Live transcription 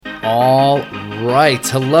All right.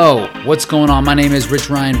 Hello. What's going on? My name is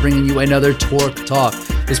Rich Ryan, bringing you another Torque Talk.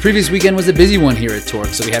 This previous weekend was a busy one here at Torque.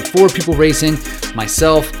 So we had 4 people racing: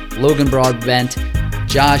 myself, Logan Broadbent,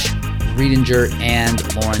 Josh Riedinger,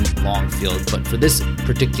 and Lauren Longfield. But for this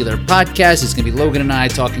particular podcast, it's going to be Logan and I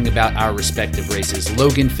talking about our respective races.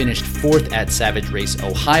 Logan finished 4th at Savage Race,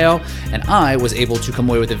 Ohio, and I was able to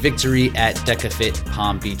come away with a victory at DecaFit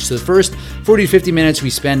Palm Beach. So the first 40 to 50 minutes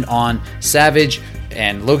we spend on Savage,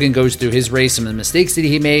 and Logan goes through his race, some of the mistakes that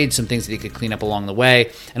he made, some things that he could clean up along the way,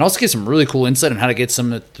 and also get some really cool insight on how to get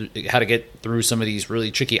through some of these really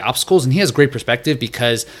tricky obstacles. And he has great perspective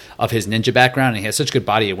because of his ninja background, and he has such good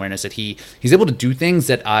body awareness that he's able to do things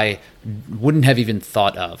that I wouldn't have even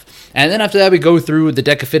thought of. And then after that, we go through the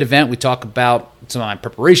DecaFit event. We talk about some of my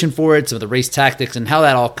preparation for it, some of the race tactics, and how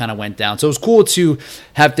that all kind of went down. So it was cool to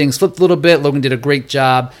have things flipped a little bit. Logan did a great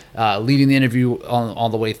job leading the interview all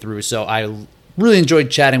the way through. So I really enjoyed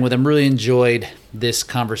chatting with him, really enjoyed this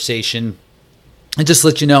conversation. And just to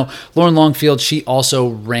let you know, Lauren Longfield, she also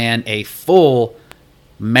ran a full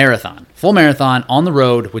marathon on the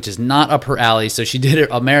road, which is not up her alley. So she did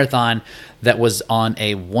a marathon that was on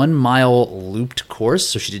a 1 mile looped course.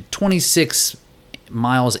 So she did 26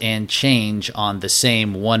 miles and change on the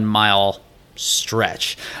same 1 mile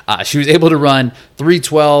stretch. She was able to run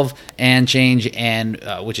 3:12 and change, and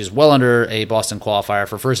which is well under a Boston qualifier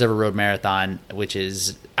for first ever road marathon, which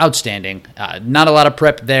is outstanding. Not a lot of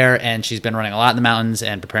prep there, and she's been running a lot in the mountains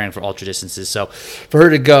and preparing for ultra distances. So for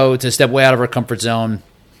her to step way out of her comfort zone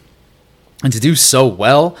and to do so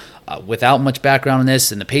well without much background in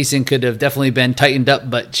this, and the pacing could have definitely been tightened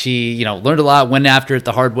up, but she learned a lot, went after it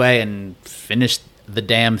the hard way, and finished the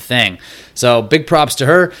damn thing. So big props to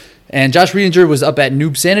her. And Josh Riedinger was up at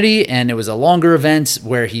Noob Sanity, and it was a longer event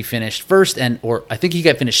where he finished first, or I think he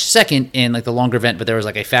got finished second in the longer event, but there was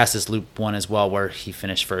a fastest loop one as well where he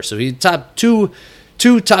finished first. So he top two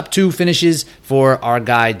finishes for our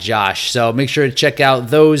guy Josh. So make sure to check out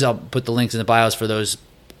those. I'll put the links in the bios for those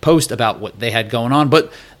posts about what they had going on.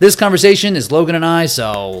 But this conversation is Logan and I,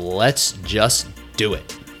 so let's just do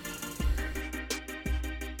it.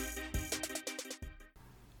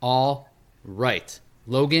 All right.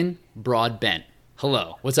 Logan Broadbent.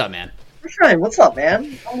 Hello. What's up, man? Ryan, what's up,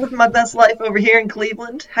 man? I'm living my best life over here in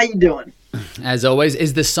Cleveland. How you doing? As always.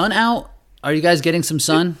 Is the sun out? Are you guys getting some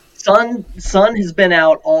sun? Sun has been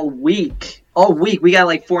out all week. All week. We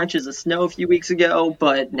got 4 inches of snow a few weeks ago,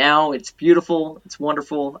 but now it's beautiful. It's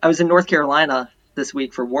wonderful. I was in North Carolina this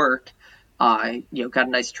week for work. I got a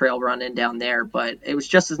nice trail run in down there, but it was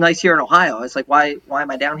just as nice here in Ohio. I was like, why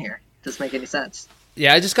am I down here? Doesn't make any sense.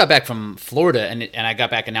 Yeah, I just got back from Florida, and I got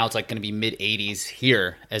back, and now it's going to be mid-80s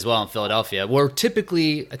here as well in Philadelphia. Where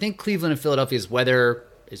typically, I think Cleveland and Philadelphia's weather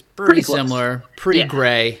is pretty similar, pretty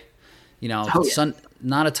gray. Sun,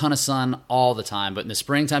 not a ton of sun all the time, but in the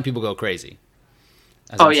springtime, people go crazy.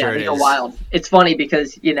 They go wild. It's funny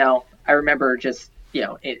because I remember just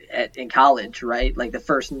in college, right? The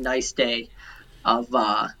first nice day of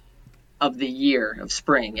the year of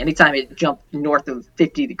spring. Anytime it jumped north of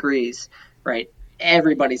 50 degrees, right?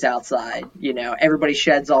 Everybody's outside, everybody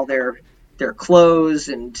sheds all their clothes,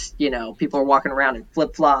 and people are walking around in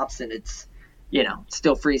flip-flops, and it's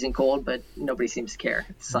still freezing cold, but nobody seems to care.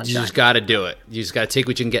 It's sunshine. You just got to do it. You just got to take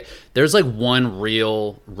what you can get. There's one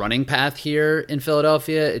real running path here in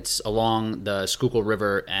Philadelphia. It's along the Schuylkill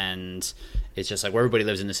River, and it's just where everybody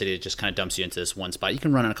lives in the city. It just kind of dumps you into this one spot. You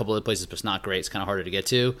can run in a couple other places, but it's not great. It's kind of harder to get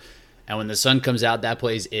to. And when the sun comes out, that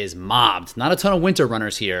place is mobbed. Not a ton of winter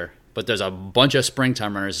runners here, but there's a bunch of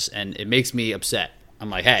springtime runners, and it makes me upset. I'm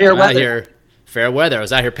like, hey, I'm out here, fair weather. I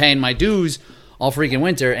was out here paying my dues all freaking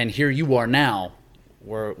winter, and here you are now.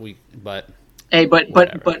 But who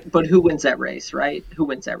wins that race, right? Who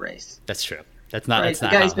wins that race? That's true. That's not. Right? That's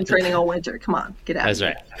not. The guy's been training all winter. Come on, get out. That's of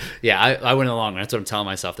right. here. Yeah, I went in the long run. That's what I'm telling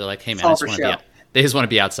myself. They're like, hey man, they just want to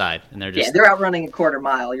be outside, and they're just they're out running a quarter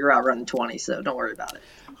mile. You're out running 20, so don't worry about it.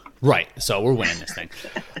 Right, so we're winning this thing.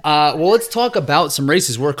 Well, let's talk about some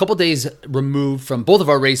races. We're a couple days removed from both of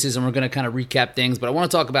our races, and we're going to kind of recap things. But I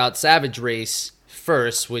want to talk about Savage Race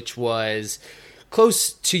first, which was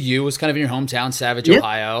close to you. It was kind of in your hometown, Savage,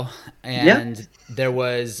 Ohio. And there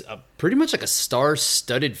was pretty much a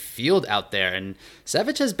star-studded field out there. And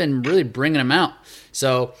Savage has been really bringing them out.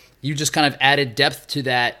 So you just kind of added depth to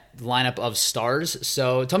that lineup of stars.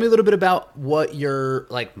 So tell me a little bit about what your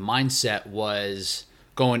mindset was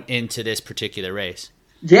going into this particular race.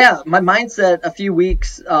 Yeah, my mindset a few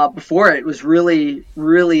weeks before it was really,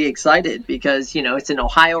 really excited because it's an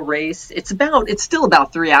Ohio race. It's still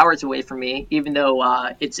about 3 hours away from me, even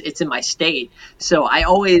though it's in my state. So I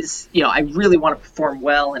always, I really want to perform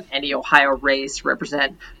well in any Ohio race,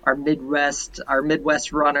 represent our Midwest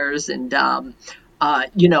runners, and I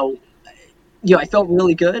felt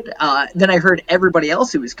really good. Then I heard everybody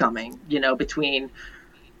else who was coming, between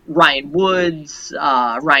Ryan Woods,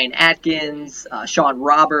 Ryan Atkins, Sean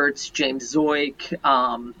Roberts, James Zoik,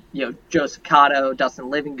 Joseph Cotto, Dustin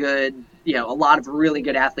Livingood, a lot of really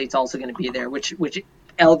good athletes also going to be there, which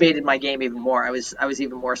elevated my game even more. I was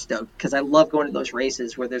even more stoked because I love going to those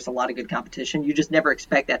races where there's a lot of good competition. You just never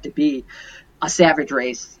expect that to be a Savage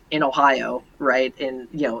race in Ohio, right? In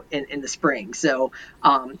the spring. So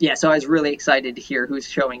so I was really excited to hear who's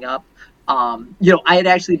showing up. I had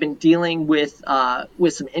actually been dealing with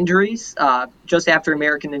some injuries just after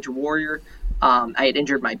American Ninja Warrior. I had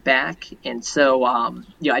injured my back, and so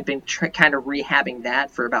I'd been kind of rehabbing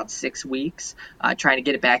that for about 6 weeks, trying to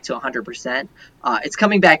get it back to 100%. It's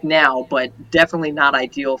coming back now, but definitely not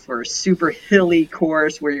ideal for a super hilly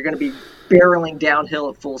course where you're going to be barreling downhill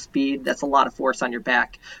at full speed. That's a lot of force on your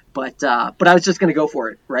back, but I was just going to go for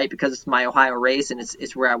it, right? Because it's my Ohio race, and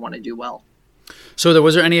it's where I want to do well. So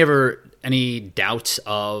was there any doubt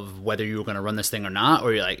of whether you were going to run this thing or not?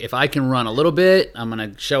 Or you're like, if I can run a little bit, I'm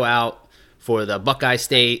going to show out for the Buckeye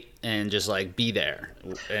State and just like be there.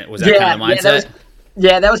 Was that kind of mindset?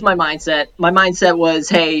 That was my mindset. My mindset was,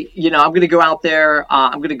 hey, I'm going to go out there.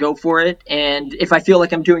 I'm going to go for it. And if I feel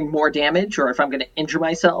like I'm doing more damage or if I'm going to injure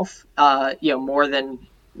myself, more than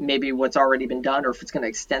maybe what's already been done, or if it's going to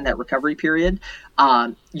extend that recovery period,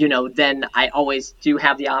 then I always do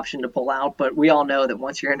have the option to pull out. But we all know that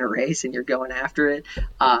once you're in a race and you're going after it,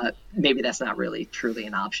 maybe that's not really truly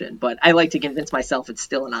an option. But I like to convince myself it's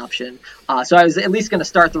still an option. So I was at least going to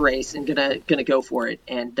start the race and gonna go for it.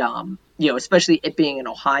 And especially it being in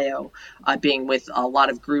Ohio, being with a lot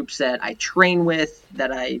of groups that I train with,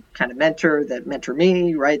 that I kind of mentor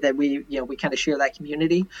me, right? That we kind of share that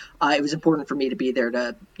community. It was important for me to be there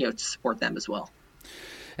to support them as well.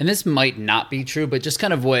 And this might not be true, but just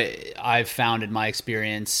kind of what I've found in my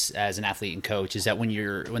experience as an athlete and coach is that when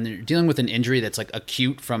you're dealing with an injury that's like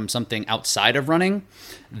acute from something outside of running,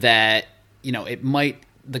 that it might,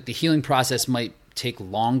 like, the healing process might take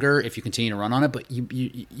longer if you continue to run on it, but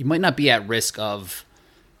you might not be at risk of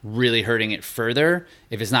really hurting it further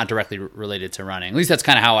if it's not directly related to running. At least that's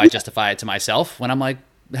kind of how I justify it to myself when I'm like,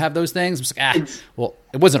 have those things. I'm just like, well,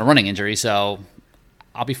 it wasn't a running injury, so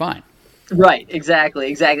I'll be fine. Right,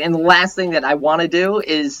 exactly. And the last thing that I want to do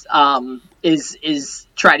is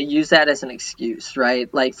try to use that as an excuse,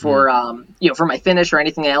 right? Like for for my finish or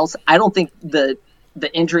anything else. I don't think the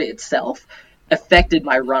injury itself affected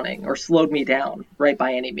my running or slowed me down, right,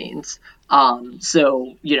 by any means.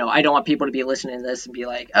 So I don't want people to be listening to this and be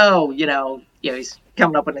like, oh, he's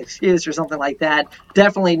coming up with an excuse or something like that.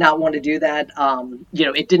 Definitely not want to do that.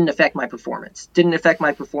 It didn't affect my performance.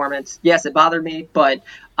 Yes, it bothered me, but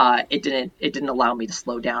it didn't allow me to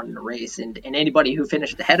slow down in a race. And anybody who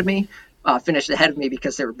finished ahead of me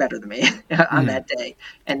because they were better than me on that day.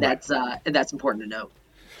 And that's important to note.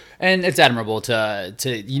 And it's admirable to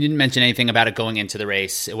you didn't mention anything about it going into the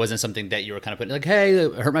race. It wasn't something that you were kind of putting like, hey,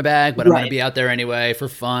 I hurt my back, but I'm going to be out there anyway for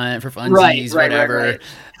funsies, whatever.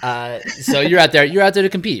 Right. So you're out there to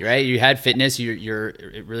compete, right? You had fitness.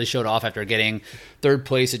 It really showed off after getting third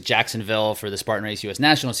place at Jacksonville for the Spartan Race US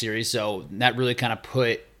National Series. So that really kind of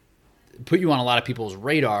put you on a lot of people's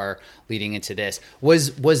radar leading into this.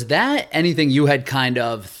 Was that anything you had kind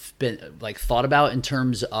of been like thought about in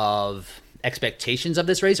terms of expectations of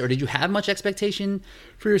this race, or did you have much expectation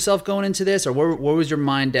for yourself going into this, or what was your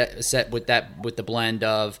mind set with the blend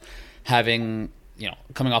of having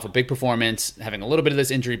coming off a big performance, having a little bit of this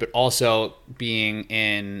injury, but also being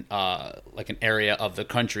in like an area of the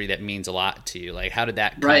country that means a lot to you? Like, how did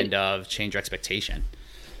that kind of change your expectation?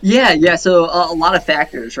 Yeah. So a lot of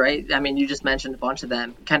factors, right? I mean, you just mentioned a bunch of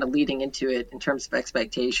them kind of leading into it in terms of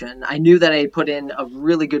expectation. I knew that I put in a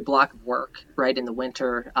really good block of work, right, in the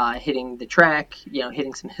winter, hitting the track,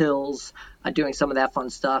 hitting some hills, doing some of that fun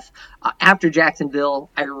stuff. After Jacksonville,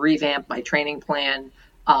 I revamped my training plan.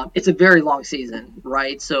 It's a very long season,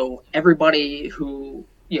 right? So everybody who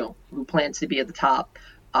plans to be at the top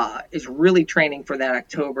is really training for that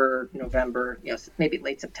October, November, maybe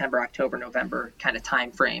late September, October, November kind of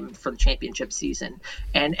time frame for the championship season.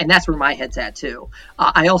 And that's where my head's at too.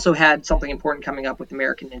 I also had something important coming up with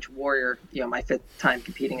American Ninja Warrior, my 5th time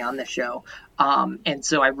competing on this show. And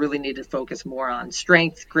so I really needed to focus more on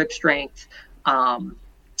strength, grip strength,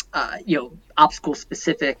 obstacle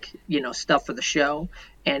specific, stuff for the show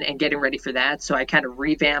and getting ready for that. So I kind of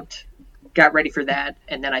revamped, got ready for that.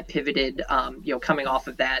 And then I pivoted, coming off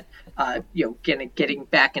of that, getting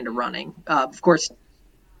back into running. Of course,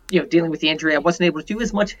 dealing with the injury, I wasn't able to do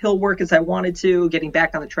as much hill work as I wanted to, getting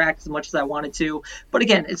back on the track as much as I wanted to. But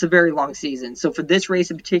again, it's a very long season. So for this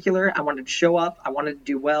race in particular, I wanted to show up. I wanted to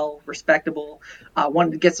do well, respectable. I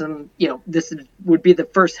wanted to get some, this would be the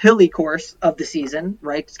first hilly course of the season,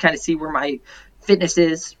 right? To kind of see where my fitness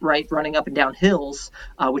is, right? Running up and down hills,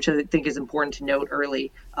 which I think is important to note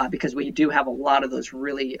early because we do have a lot of those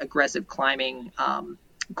really aggressive climbing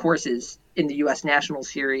courses in the U.S. National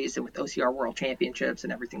Series and with OCR World Championships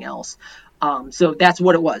and everything else. So that's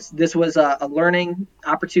what it was. This was a learning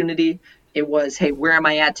opportunity. It was, hey, where am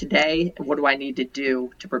I at today? And what do I need to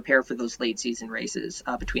do to prepare for those late season races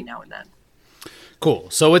between now and then? Cool.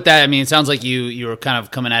 So with that, I mean, it sounds like you were kind of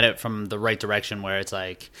coming at it from the right direction where it's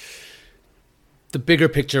like the bigger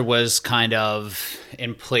picture was kind of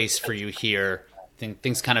in place for you here.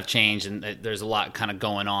 Things kind of changed and there's a lot kind of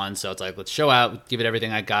going on. So it's like, let's show out, give it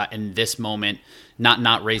everything I got in this moment,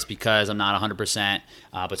 not race because I'm not 100%,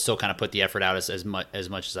 but still kind of put the effort out as much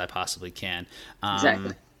as I possibly can.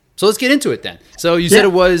 Exactly. So let's get into it then. So you said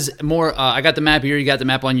it was more, I got the map here, you got the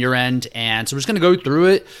map on your end. And so we're just going to go through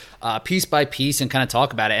it piece by piece and kind of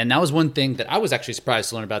talk about it. And that was one thing that I was actually surprised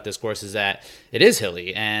to learn about this course is that it is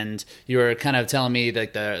hilly. And you were kind of telling me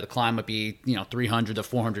that the climb would be, 300 to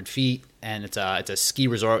 400 feet. And it's a ski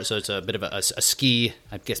resort. So it's a bit of a ski,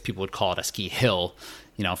 I guess people would call it a ski hill,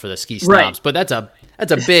 for the ski snobs. Right. But that's a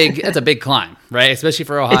big climb, right? Especially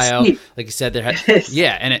for Ohio. Like you said,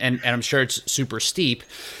 and I'm sure it's super steep.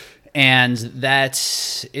 And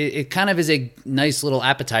that it kind of is a nice little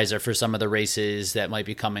appetizer for some of the races that might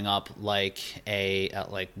be coming up, like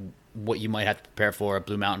what you might have to prepare for a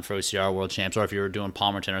Blue Mountain for OCR World Champs, or if you were doing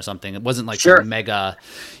Palmerton or something. It wasn't like a mega,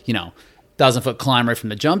 1,000-foot climb right from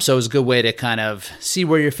the jump. So it was a good way to kind of see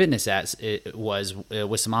where your fitness was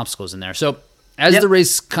with some obstacles in there. So as the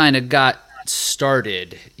race kind of got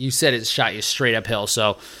started, you said it shot you straight uphill.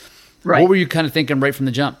 So what were you kind of thinking right from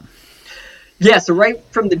the jump? Yeah, so right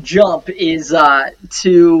from the jump is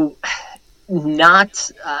to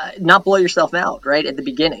not blow yourself out right at the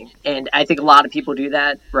beginning, and I think a lot of people do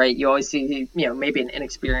that. Right, you always see maybe an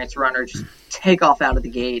inexperienced runner just take off out of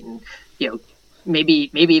the gate, and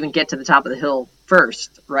maybe even get to the top of the hill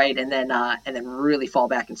first, right, and then really fall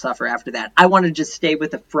back and suffer after that. I want to just stay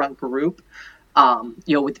with the front group,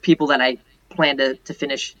 with the people that I plan to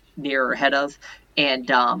finish near or ahead of,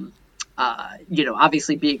 and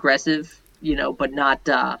obviously be aggressive. But not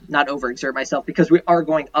overexert myself because we are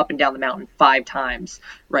going up and down the mountain 5 times,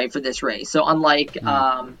 right, for this race. So unlike,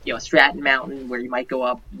 Stratton Mountain where you might go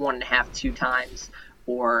up 1.5, 2 times,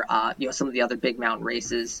 or, some of the other big mountain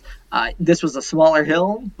races, this was a smaller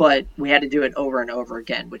hill, but we had to do it over and over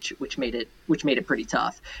again, which made it pretty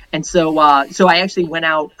tough. And so I actually went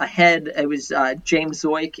out ahead. It was James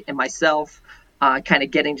Zoik and myself, kind of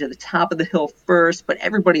getting to the top of the hill first, but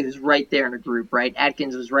everybody was right there in a group, right?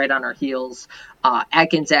 Atkins was right on our heels.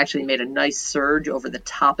 Atkins actually made a nice surge over the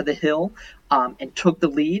top of the hill and took the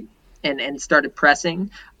lead and started pressing.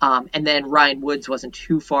 And then Ryan Woods wasn't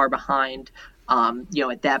too far behind,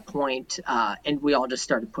 at that point, and we all just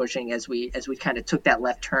started pushing as we kind of took that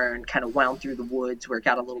left turn, kind of wound through the woods where it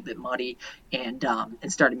got a little bit muddy, and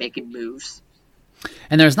started making moves.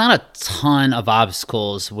 And there's not a ton of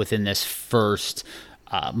obstacles within this first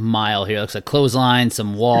mile here. It looks like clothesline,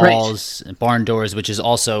 some walls, and barn doors, which is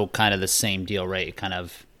also kind of the same deal, right? Kind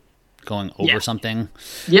of going over something.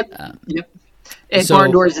 Yep. And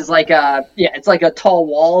barn doors is like it's like a tall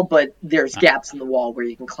wall, but there's gaps in the wall where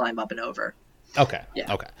you can climb up and over. Okay.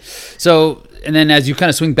 Yeah. Okay. So, and then as you kind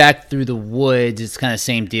of swing back through the woods, it's kind of the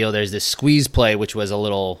same deal. There's this squeeze play, which was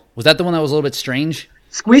was that the one that was a little bit strange?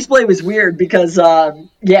 Squeeze play was weird because,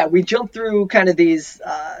 we jumped through kind of these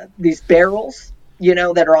barrels,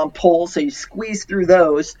 that are on poles. So you squeeze through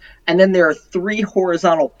those, and then there are 3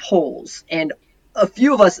 horizontal poles. And a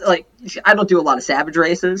few of us, I don't do a lot of Savage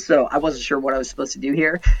races, so I wasn't sure what I was supposed to do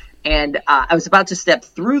here. And I was about to step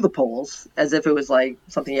through the poles as if it was like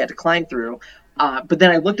something you had to climb through. But then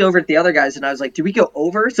I looked over at the other guys and I was like, do we go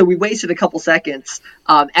over? So we wasted a couple seconds.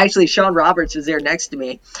 Actually, Sean Roberts was there next to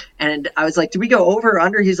me. And I was like, do we go over or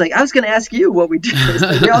under? He's like, I was going to ask you what we do.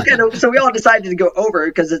 So we all decided to go over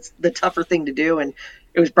because it's the tougher thing to do. And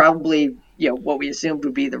it was probably, what we assumed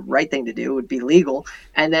would be the right thing to do, would be legal.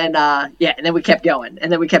 And then, and then we kept going.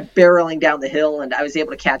 And then we kept barreling down the hill. And I was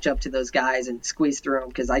able to catch up to those guys and squeeze through them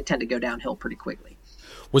because I tend to go downhill pretty quickly.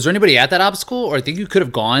 Was there anybody at that obstacle? Or I think you could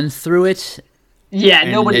have gone through it? Yeah,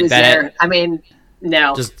 nobody was there. I mean,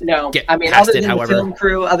 No. I mean, other than the film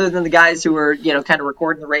crew, other than the guys who were, kind of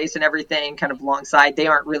recording the race and everything, kind of alongside, they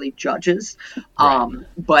aren't really judges. Right.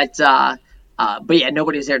 But yeah,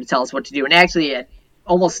 nobody was there to tell us what to do. And actually,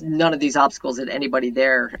 almost none of these obstacles had anybody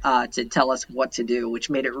there to tell us what to do, which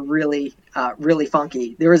made it really, really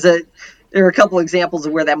funky. There were a couple examples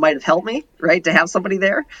of where that might have helped me, right, to have somebody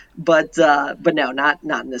there, but no, not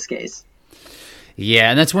in this case. Yeah,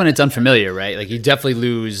 and that's when it's unfamiliar, right? Like you definitely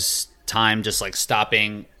lose time just like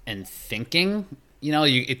stopping and thinking.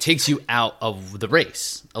 It takes you out of the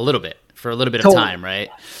race a little bit for a little bit of time, right?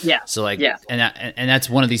 Yeah. So and that's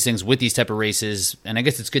one of these things with these type of races, and I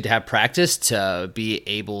guess it's good to have practice to be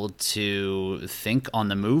able to think on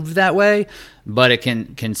the move that way, but it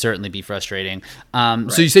can certainly be frustrating.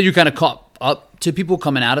 Right. So you said you kind of caught up to people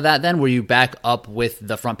coming out of that. Then were you back up with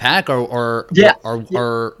the front pack, or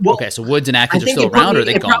okay? So Woods and Atkins are still around, or are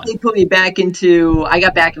they gone? It probably put me back into. I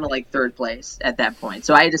got back into like third place at that point,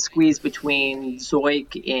 so I had to squeeze between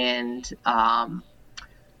Zoik and.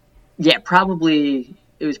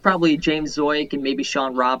 It was probably James Zoik and maybe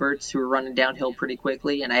Sean Roberts who were running downhill pretty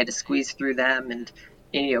quickly, and I had to squeeze through them and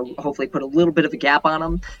hopefully put a little bit of a gap on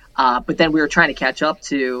them. But then we were trying to catch up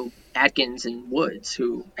to Atkins and Woods,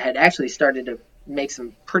 who had actually started to make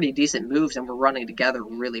some pretty decent moves and were running together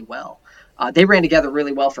really well. They ran together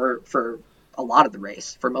really well for a lot of the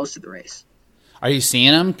race, for most of the race. Are you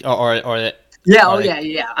seeing them or Yeah,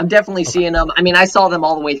 yeah. I'm definitely seeing them. I mean, I saw them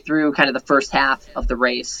all the way through kind of the first half of the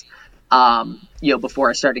race. Before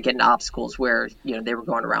I started getting obstacles where, they were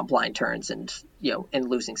going around blind turns and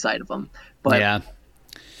losing sight of them. But,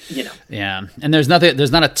 Yeah. And there's not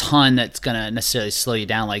a ton that's going to necessarily slow you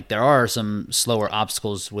down. Like there are some slower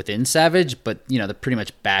obstacles within Savage, but, they're pretty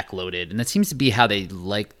much backloaded. And that seems to be how they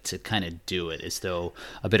like to kind of do it, is though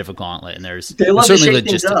a bit of a gauntlet. And they love to shake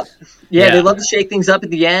things up. Yeah, they love to shake things up at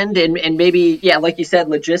the end. And maybe, like you said,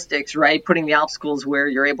 logistics, right? Putting the obstacles where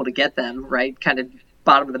you're able to get them, right? Kind of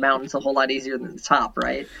bottom of the mountain's a whole lot easier than the top,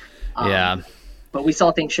 right? But we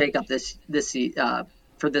saw things shake up this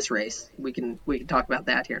for this race. We can talk about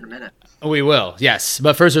that here in a minute. We will, yes.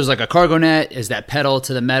 But first, there's like a cargo net, is that pedal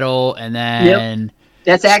to the metal, and then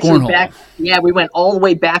that's actually back. Yeah, we went all the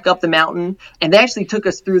way back up the mountain, and they actually took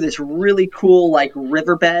us through this really cool like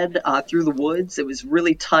riverbed through the woods. It was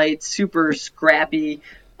really tight, super scrappy.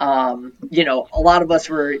 A lot of us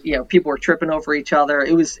were, people were tripping over each other.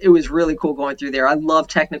 It was really cool going through there. I love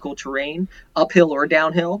technical terrain, uphill or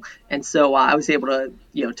downhill. And so I was able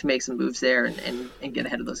to, to make some moves there and get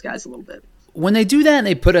ahead of those guys a little bit. When they do that and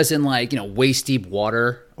they put us in like, waist deep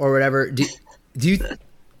water or whatever, do you,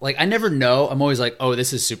 like, I never know. I'm always like, oh,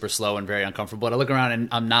 this is super slow and very uncomfortable. But I look around and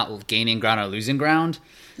I'm not gaining ground or losing ground.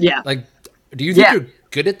 Yeah. Like, do you think you're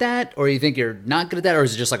good at that, or you think you're not good at that, or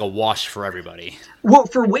is it just like a wash for everybody? Well,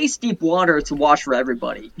 for waist deep water, it's a wash for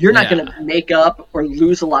everybody. You're not going to make up or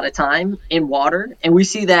lose a lot of time in water, and we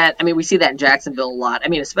see that. I mean, we see that in Jacksonville a lot. I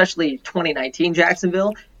mean, especially 2019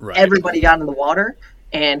 Jacksonville. Right. Everybody got in the water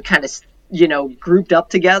and kind of grouped up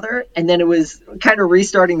together, and then it was kind of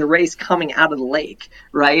restarting the race coming out of the lake,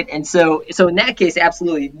 right? And so in that case,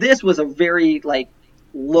 absolutely, this was a very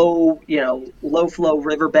low flow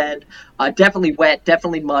riverbed, definitely wet,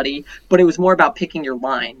 definitely muddy, but it was more about picking your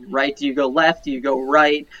line, right? Do you go left? Do you go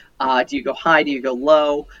right? Do you go high? Do you go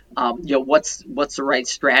low? What's the right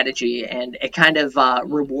strategy? And it kind of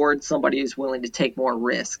rewards somebody who's willing to take more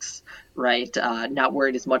risks, right? Not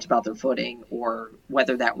worried as much about their footing or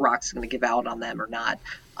whether that rock's going to give out on them or not.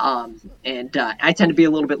 And I tend to be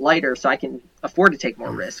a little bit lighter, so I can afford to take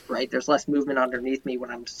more risk, right? There's less movement underneath me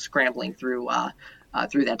when I'm scrambling through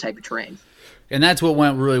that type of terrain. And that's what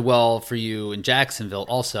went really well for you in Jacksonville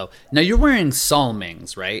also. Now you're wearing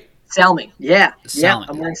Salmings, right? Salming, yeah.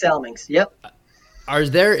 I'm wearing Salmings, yep.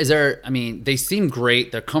 Is there, I mean, they seem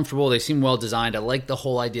great. They're comfortable. They seem well designed. I like the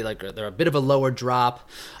whole idea. Like they're a bit of a lower drop.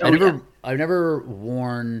 I've never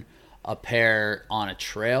worn a pair on a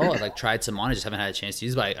trail. I've tried some on. I just haven't had a chance to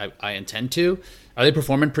use it, but I intend to. Are they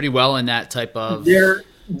performing pretty well in that type of?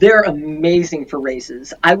 They're amazing for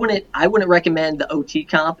races. I wouldn't recommend the OT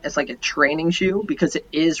Comp as like a training shoe because it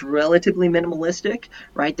is relatively minimalistic,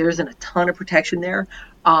 right? There isn't a ton of protection there.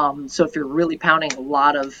 So if you're really pounding a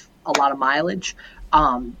lot of mileage,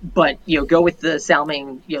 but go with the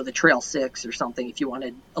Salming, the Trail 6 or something if you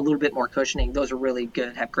wanted a little bit more cushioning. Those are really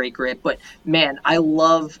good, have great grip. But man, I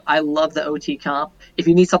love the OT Comp. If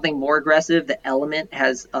you need something more aggressive, the Element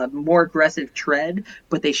has a more aggressive tread,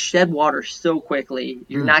 but they shed water so quickly.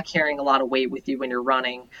 You're not carrying a lot of weight with you when you're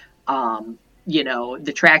running.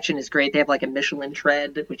 the traction is great. They have like a Michelin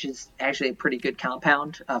tread, which is actually a pretty good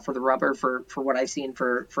compound for the rubber for what I've seen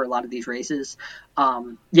for a lot of these races.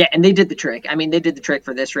 And they did the trick. I mean, they did the trick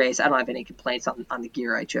for this race. I don't have any complaints on the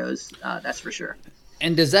gear I chose. That's for sure.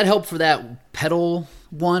 And does that help for that pedal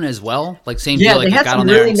one as well? Like same deal. Like they had some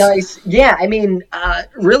really nice. Yeah, I mean,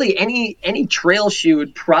 really any trail shoe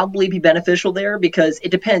would probably be beneficial there because it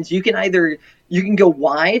depends. You can go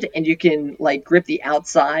wide and you can like grip the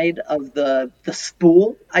outside of the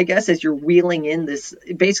spool, I guess, as you're wheeling in this.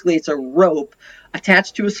 Basically, it's a rope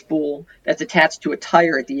attached to a spool that's attached to a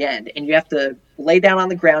tire at the end, and you have to lay down on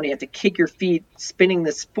the ground. You have to kick your feet spinning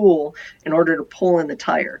the spool in order to pull in the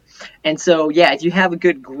tire. And so, if you have a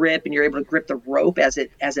good grip and you're able to grip the rope as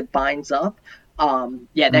it binds up,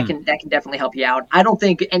 that can definitely help you out. I don't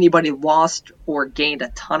think anybody lost or gained a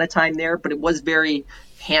ton of time there, but it was very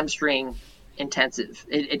hamstring intensive.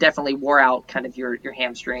 It definitely wore out kind of your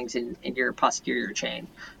hamstrings and your posterior chain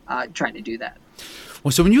trying to do that.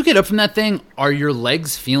 Well, so when you get up from that thing, are your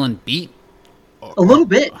legs feeling beat? A little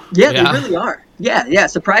bit. Yeah, they really are. Yeah.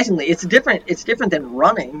 Surprisingly, it's different than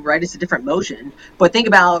running, right? It's a different motion. But think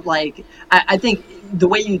about like, I think the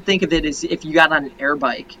way you think of it is if you got on an air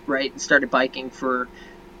bike, right, and started biking for,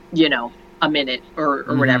 a minute or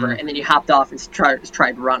whatever, and then you hopped off and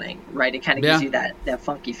tried running, right? It kind of gives you that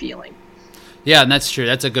funky feeling. Yeah, and that's true.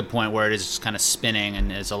 That's a good point where it is just kind of spinning and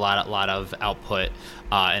there's a lot of output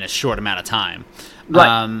in a short amount of time.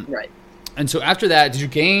 Right. And so after that, did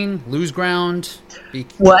you lose ground?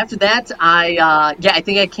 Well, after that, I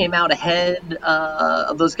think I came out ahead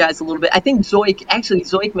of those guys a little bit. I think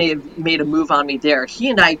Zoik may have made a move on me there. He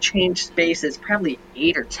and I changed spaces probably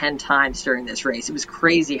 8 or 10 times during this race. It was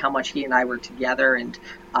crazy how much he and I were together and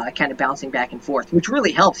kind of bouncing back and forth, which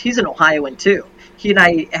really helps. He's an Ohioan too. He and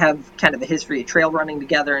I have kind of a history of trail running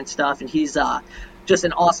together and stuff, and he's just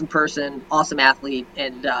an awesome person, awesome athlete,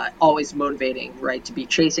 and always motivating, right, to be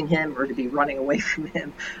chasing him or to be running away from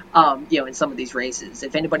him, in some of these races.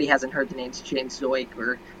 If anybody hasn't heard the names James Zoik,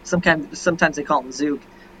 or sometimes they call him Zook,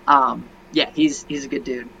 he's a good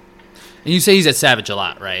dude. And you say he's at Savage a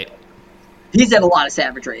lot, right? He's at a lot of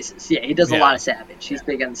Savage races. Yeah, he does a lot of Savage. He's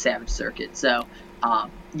big on the Savage circuit. So,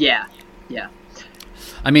 yeah.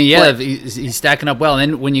 I mean, he's stacking up well.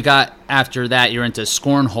 And then when you got after that, you're into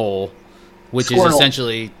Scornhole, which is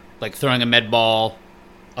essentially like throwing a med ball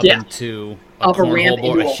up into a cornhole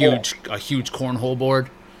board, a huge cornhole board.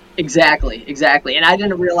 Exactly. And I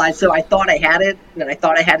didn't realize, so I thought I had it, and then I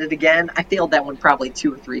thought I had it again. I failed that one probably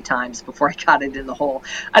 2 or 3 times before I got it in the hole.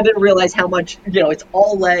 I didn't realize how much, it's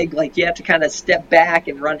all leg, like you have to kind of step back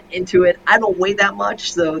and run into it. I don't weigh that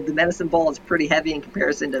much, so the medicine ball is pretty heavy in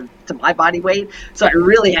comparison to my body weight. So I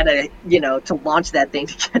really had to, to launch that thing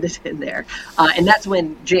to get it in there. And that's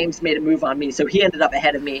when James made a move on me. So he ended up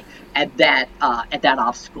ahead of me at that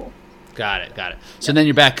obstacle. Got it. So then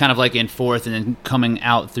you're back kind of like in fourth and then coming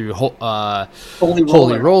out through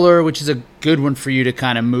Holy Roller, which is a good one for you to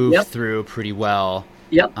kind of move through pretty well.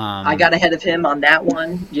 Yep. I got ahead of him on that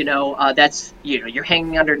one. That's, you're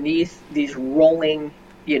hanging underneath these rolling,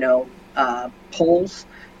 poles,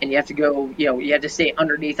 and you have to go, you have to stay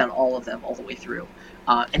underneath on all of them all the way through.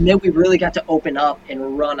 And then we really got to open up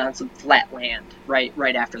and run on some flat land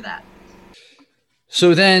right after that.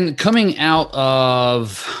 So then coming out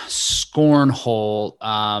of Scornhole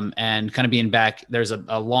and kind of being back, there's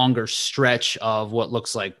a longer stretch of what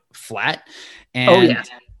looks like flat. And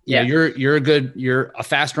you're a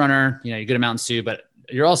fast runner, you're good at Mountain Sioux, but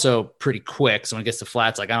you're also pretty quick. So when it gets to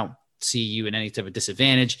flats, like I don't see you in any type of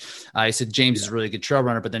disadvantage. I said James is a really good trail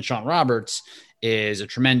runner, but then Sean Roberts is a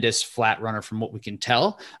tremendous flat runner from what we can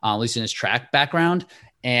tell, at least in his track background.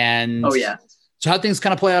 And so how things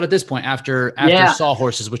kind of play out at this point after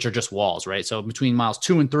Sawhorses, which are just walls, right? So between miles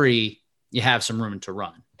 2 and 3, you have some room to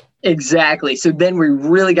run. Exactly. So then we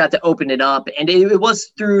really got to open it up, and it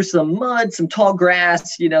was through some mud, some tall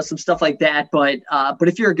grass, some stuff like that. But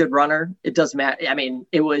if you're a good runner, it doesn't matter. I mean,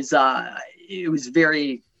 it was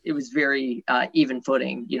very even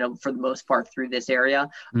footing, for the most part through this area.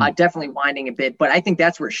 Definitely winding a bit, but I think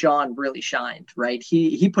that's where Sean really shined, right?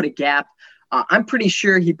 He put a gap. I'm pretty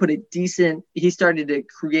sure he started to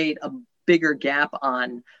create a bigger gap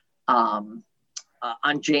on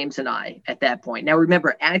James and I at that point. Now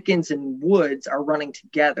remember, Atkins and Woods are running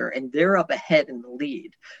together and they're up ahead in the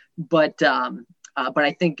lead. But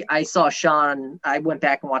I think I saw Sean, I went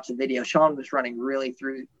back and watched the video. Sean was running really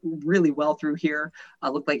well through here.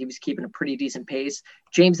 Looked like he was keeping a pretty decent pace.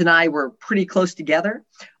 James and I were pretty close together.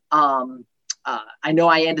 I know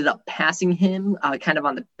I ended up passing him kind of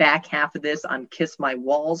on the back half of this on Kiss My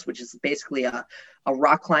Walls, which is basically a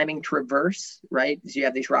rock climbing traverse, right? So you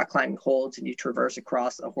have these rock climbing holds and you traverse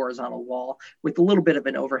across a horizontal wall with a little bit of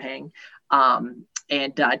an overhang.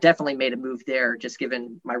 And definitely made a move there, just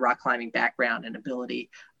given my rock climbing background and ability.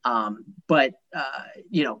 But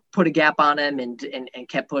put a gap on him and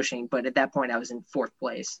kept pushing. But at that point, I was in 4th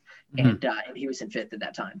place, and he was in 5th at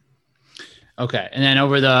that time. Okay, and then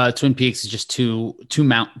over the Twin Peaks is just two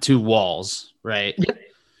walls, right?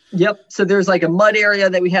 Yep. So there's like a mud area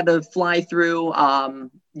that we had to fly through.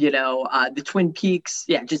 The Twin Peaks,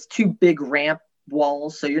 just 2 big ramp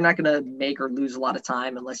walls. So you're not going to make or lose a lot of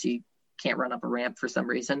time unless you can't run up a ramp for some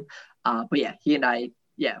reason. But yeah, he and I,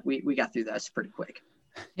 we got through this pretty quick.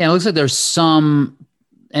 Yeah, it looks like there's some.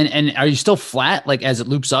 And are you still flat, like as it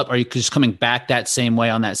loops up? Are you just coming back that same way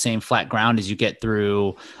on that same flat ground as you get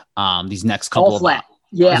through these next couple all flat?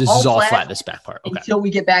 Yeah, this is all flat. This back part. Okay. Until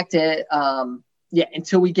we get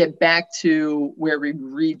back to where we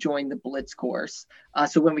rejoin the blitz course.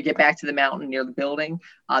 So when we get back to the mountain near the building,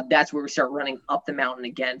 that's where we start running up the mountain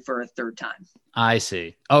again for a 3rd time. I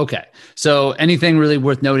see. Okay. So anything really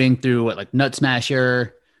worth noting through like Nut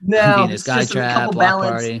Smasher? No, Venus Skytrap, Block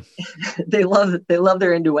Party. They love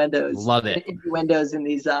their innuendos. Love it. Innuendos in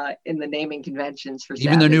these in the naming conventions for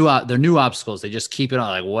even their new obstacles. They just keep it on.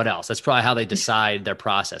 Like what else? That's probably how they decide their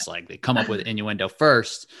process. Like they come up with innuendo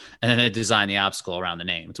first, and then they design the obstacle around the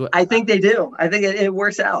name. I think they do. I think it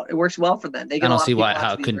works out. It works well for them. I don't see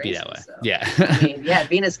how it couldn't be that way. So. Yeah.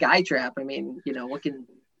 Venus Skytrap.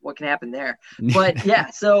 What can happen there? But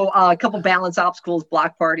so a couple balance obstacles,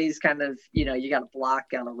 block parties, kind of, you got a block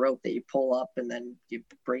on a rope that you pull up and then you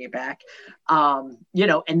bring it back. And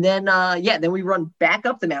then we run back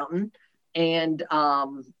up the mountain and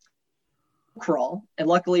crawl. And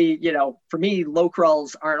luckily, for me, low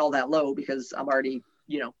crawls aren't all that low because I'm already,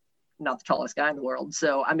 not the tallest guy in the world.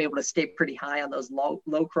 So I'm able to stay pretty high on those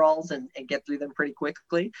low crawls and get through them pretty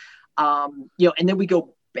quickly. And then we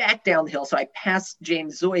go back down the hill. So I passed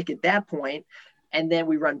James Zoik at that point, and then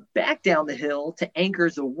we run back down the hill to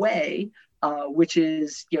Anchors Away, which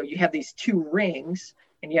is, you have these 2 rings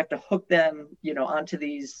and you have to hook them, onto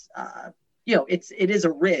these, it is a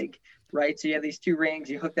rig, right? So you have these 2 rings,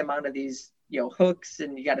 you hook them onto these, hooks,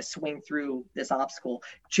 and you got to swing through this obstacle.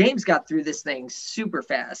 James got through this thing super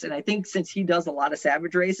fast. And I think since he does a lot of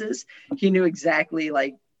Savage races, he knew exactly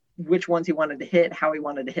like which ones he wanted to hit, how he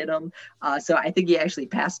wanted to hit them. So I think he actually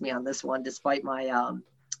passed me on this one, despite my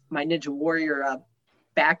my Ninja Warrior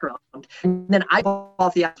background. And then I fall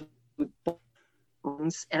off the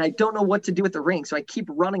rings, and I don't know what to do with the rings. So I keep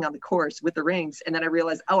running on the course with the rings, and then I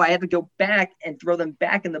realize, I have to go back and throw them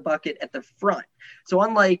back in the bucket at the front. So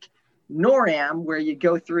unlike NORAM, where you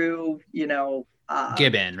go through,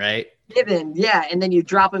 Gibbon, right? Gibbon, yeah, and then you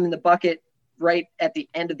drop them in the bucket right at the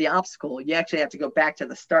end of the obstacle. You actually have to go back to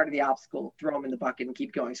the start of the obstacle, throw them in the bucket, and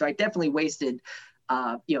keep going. So I definitely wasted,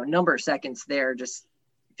 a number of seconds there just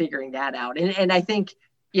figuring that out. And I think,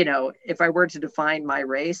 if I were to define my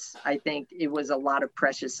race, I think it was a lot of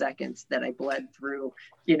precious seconds that I bled through,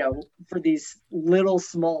 for these little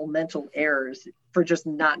small mental errors, for just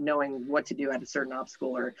not knowing what to do at a certain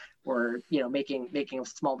obstacle or making a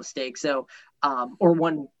small mistake. So, or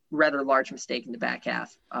one rather large mistake in the back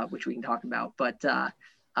half, which we can talk about. But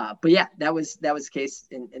yeah, that was the case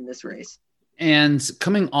in this race. And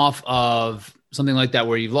coming off of something like that,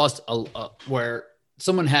 where you've lost where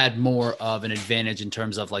someone had more of an advantage in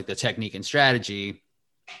terms of like the technique and strategy,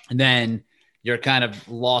 and then you're kind of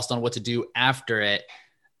lost on what to do after it.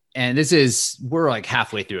 And we're like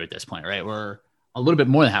halfway through at this point, right? We're a little bit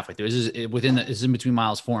more than halfway through. This is in between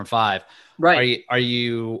miles 4 and 5. Right. Are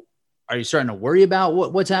you starting to worry about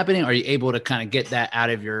what's happening? Are you able to kind of get that out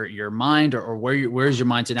of your mind, or where's your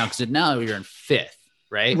mindset now? Because now you're in 5th,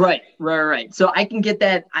 right? Right. So I can get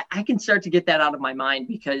that. I can start to get that out of my mind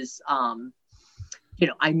because,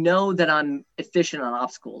 I know that I'm efficient on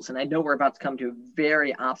obstacles, and I know we're about to come to a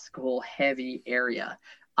very obstacle heavy area.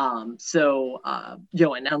 And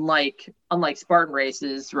unlike Spartan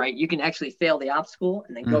races, right, you can actually fail the obstacle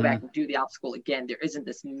and then go back and do the obstacle again. There isn't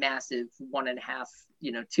this massive 1.5,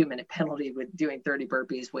 2-minute penalty with doing 30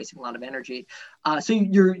 burpees, wasting a lot of energy. So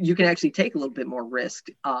you can actually take a little bit more risk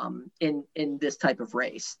in this type of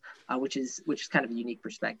race, which is kind of a unique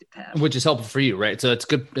perspective to have. Which is helpful for you, right? So it's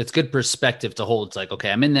good perspective to hold. It's like, okay,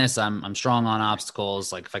 I'm in this, I'm strong on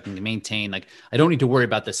obstacles. Like if I can maintain, like I don't need to worry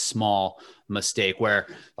about this small mistake where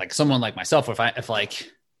like someone like myself, if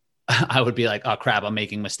I would be like, oh crap, I'm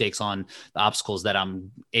making mistakes on the obstacles that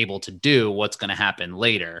I'm able to do. What's going to happen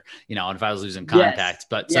later? You know, if I was losing contact,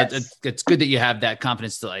 but so it's good that you have that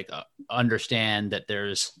confidence to like understand that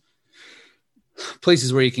there's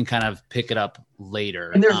places where you can kind of pick it up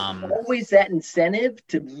later. And there's always that incentive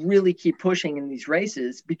to really keep pushing in these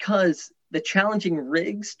races, because the challenging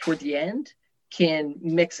rigs toward the end can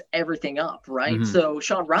mix everything up, right? Mm-hmm. So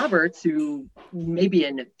Sean Roberts, who may be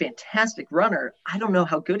a fantastic runner, I don't know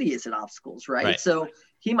how good he is at obstacles, right? So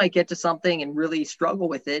he might get to something and really struggle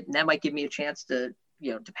with it, and that might give me a chance to,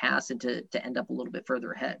 you know, to pass and to end up a little bit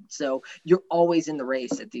further ahead. So you're always in the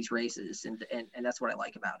race at these races, and that's what I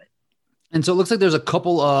like about it. And so it looks like there's a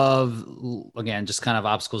couple of, again, just kind of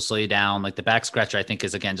obstacles slow you down. Like the back scratcher, I think,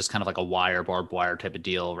 is again just kind of like a barbed wire type of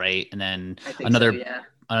deal, right? And then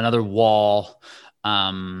another wall.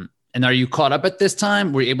 And are you caught up at this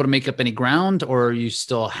time? Were you able to make up any ground, or are you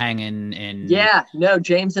still hanging in? Yeah, no,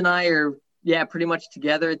 James and I are pretty much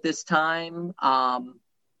together at this time.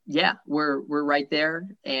 We're right there,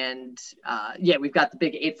 and we've got the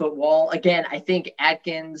big 8-foot wall. Again, I think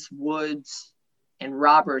Atkins, Woods, and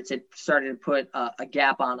Roberts had started to put a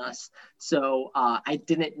gap on us. So I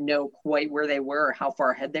didn't know quite where they were or how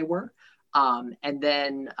far ahead they were. And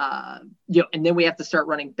then we have to start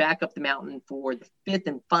running back up the mountain for the 5th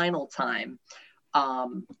and final time.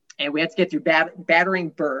 And we have to get through Battering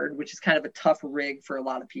Bird, which is kind of a tough rig for a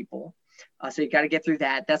lot of people. So you got to get through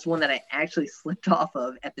that. That's one that I actually slipped off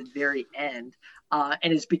of at the very end.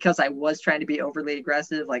 And it's because I was trying to be overly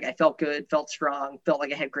aggressive. Like I felt good, felt strong, felt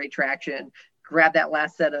like I had great traction. Grab that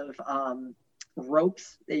last set of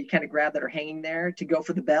ropes that you kind of grab that are hanging there to go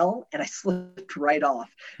for the bell, and I slipped right off.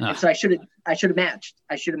 And so I should have matched.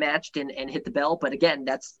 I should have matched and hit the bell. But again,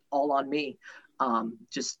 that's all on me.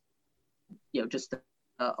 Just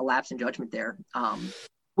a lapse in judgment there.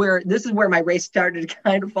 Where this is where my race started to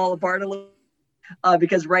kind of fall apart a little,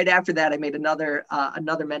 because right after that I made another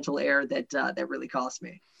mental error that really cost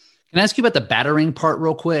me. Can I ask you about the battering part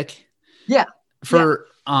real quick? Yeah. For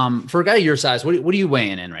a guy your size, what are you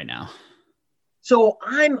weighing in right now? So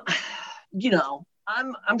I'm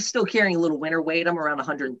still carrying a little winter weight. I'm around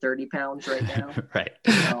 130 pounds right now. Right.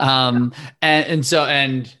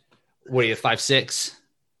 And what are you, 5'6"?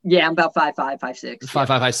 Yeah, I'm about 5'5", 5'6". 5'5",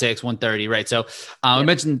 5'6", 130. Right. So I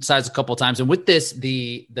mentioned size a couple of times, and with this,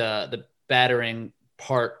 the battering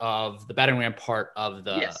ram part of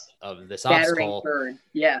this obstacle. Bird.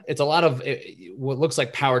 Yeah. It's a lot of what looks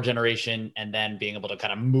like power generation, and then being able to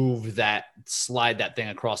kind of slide that thing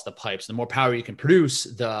across the pipes. The more power you can produce,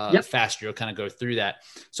 the faster you'll kind of go through that.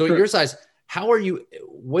 So at your size,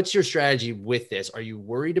 what's your strategy with this? Are you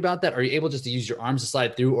worried about that? Are you able just to use your arms to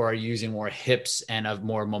slide through, or are you using more hips and of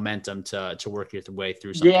more momentum to work your way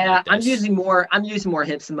through something like this? I'm using more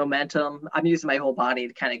hips and momentum. I'm using my whole body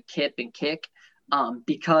to kind of kip and kick.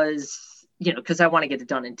 Because I want to get it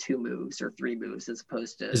done in 2 moves or 3 moves as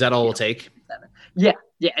opposed to. Is that all it'll take? 7. Yeah.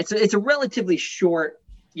 It's a relatively short,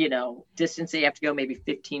 distance that you have to go, maybe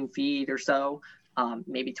 15 feet or so,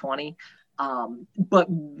 maybe 20. But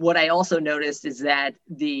what I also noticed is that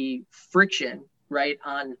the friction, right,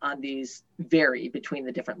 on these vary between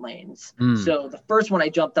the different lanes. So the first one I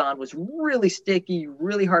jumped on was really sticky,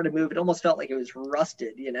 really hard to move. It almost felt like it was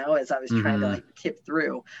rusted, as I was trying to kip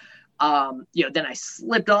through. Then I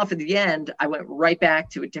slipped off at the end. I went right back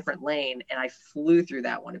to a different lane and I flew through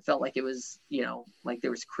that one. It felt like it was, like there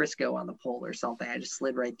was Crisco on the pole or something. I just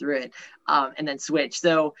slid right through it, and then switched.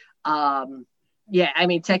 So,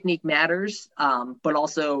 technique matters, but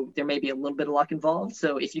also there may be a little bit of luck involved.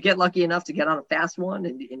 So if you get lucky enough to get on a fast one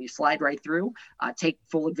and you slide right through, take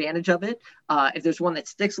full advantage of it. If there's one that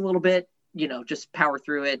sticks a little bit, just power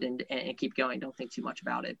through it and keep going. Don't think too much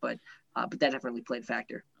about it, but that definitely played a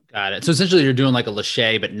factor. Got it. So essentially you're doing like a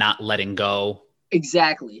lache, but not letting go.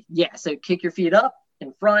 Exactly. Yeah. So kick your feet up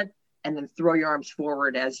in front and then throw your arms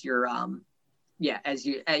forward as you're, as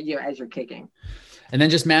you're kicking. And then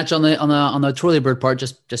just match on the twirly bird part,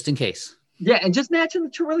 just in case. Yeah. And just match on the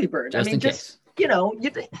twirly bird. Just in case. You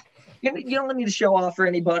don't need to show off for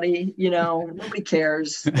anybody, nobody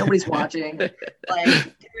cares. Nobody's watching.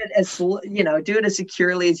 Like, do it as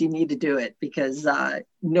securely as you need to do it, because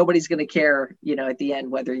nobody's going to care, at the end,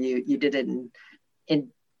 whether you did it in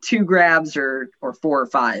 2 grabs or 4 or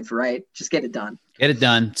 5, right? Just get it done. Get it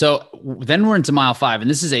done. So then we're into mile 5, and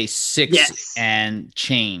this is a 6 and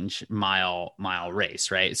change mile race,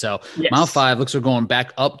 right? So mile 5 looks like we're going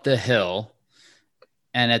back up the hill.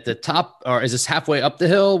 And at the top, or is this halfway up the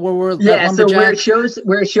hill where we're so where it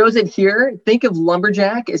shows it here, think of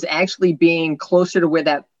Lumberjack as actually being closer to where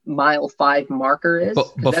that mile 5 marker is.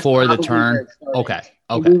 Before the turn. Okay.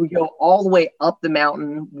 We would go all the way up the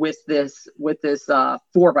mountain with this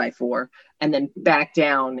 4x4 and then back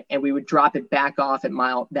down, and we would drop it back off at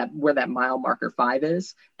where that mile marker 5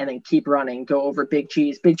 is, and then keep running, go over Big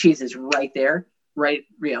Cheese. Big Cheese is right there, right,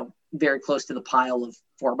 very close to the pile of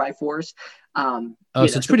 4x4s. So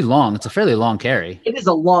it's pretty long. It's a fairly long carry. It is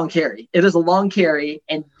a long carry.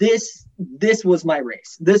 And this was my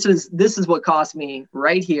race. This is what cost me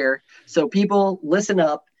right here. So people, listen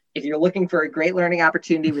up. If you're looking for a great learning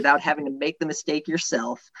opportunity without having to make the mistake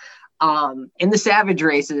yourself, in the Savage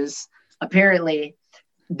races, apparently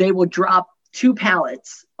they will drop 2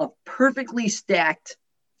 pallets of perfectly stacked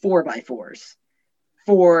 4x4s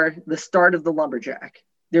for the start of the lumberjack.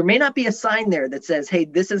 There may not be a sign there that says, hey,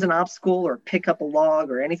 this is an obstacle or pick up a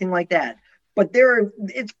log or anything like that. But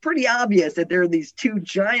it's pretty obvious that there are these 2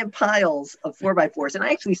 giant piles of 4x4s. And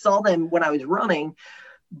I actually saw them when I was running,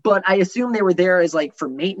 but I assume they were there as like for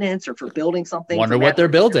maintenance or for building something. Wonder what they're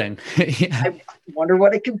building. Yeah. I wonder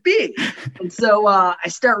what it could be. And so I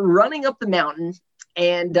start running up the mountain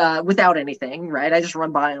and without anything, right? I just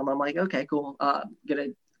run by them. I'm like, okay, cool.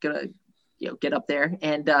 Gonna get up there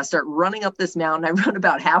and start running up this mountain. I run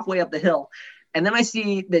about halfway up the hill, and then I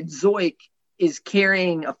see that Zoik is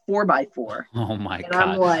carrying a 4x4. Oh my God.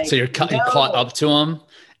 I'm like, so you caught up to him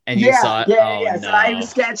and you saw it? Yeah. No. So I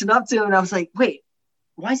was catching up to him and I was like, wait,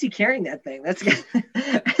 why is he carrying that thing? That's good.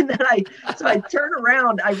 And then I turn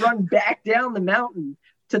around, I run back down the mountain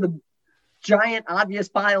to the giant obvious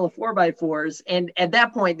pile of 4x4s. And at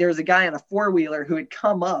that point, there was a guy on a 4-wheeler who had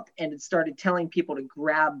come up and had started telling people to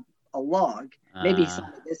grab a log, maybe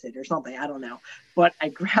somebody missed it or something, I don't know. But I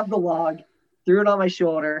grabbed the log, threw it on my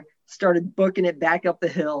shoulder, started booking it back up the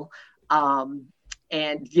hill. And,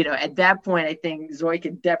 at that point, I think Zoik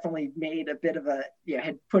had definitely made a bit of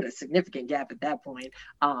had put a significant gap at that point.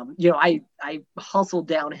 I hustled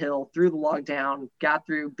downhill, threw the log down, got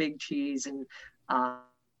through Big Cheese, and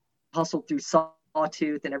hustled through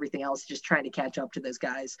Sawtooth and everything else, just trying to catch up to those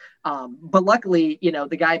guys. But luckily,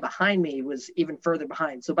 the guy behind me was even further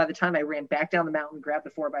behind. So by the time I ran back down the mountain, grabbed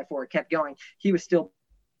the 4x4, kept going, he was still,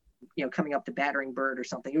 coming up to Battering Bird or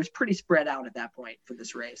something. It was pretty spread out at that point for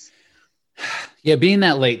this race. Yeah, being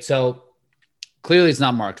that late. So clearly it's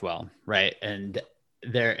not marked well, right? And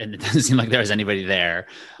it doesn't seem like there was anybody there.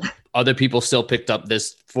 Other people still picked up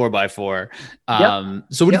this 4x4.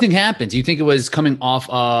 So what do you think happened? Do you think it was coming off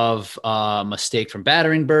of a mistake from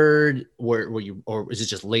Battering Bird? Or is it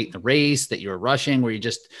just late in the race that you were rushing? Were you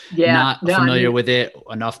just not familiar with it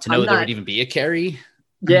enough to know there would even be a carry?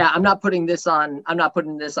 Yeah, I'm not putting this on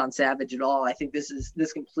Savage at all. I think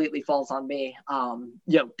this completely falls on me.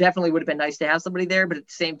 Definitely would have been nice to have somebody there, but at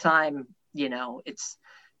the same time, you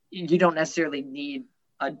don't necessarily need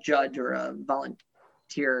a judge or a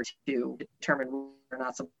volunteer to determine whether or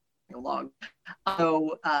not something log.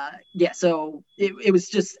 So it was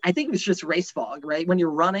just, I think it was just race fog, right? When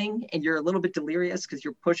you're running and you're a little bit delirious because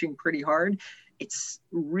you're pushing pretty hard, it's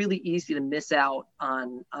really easy to miss out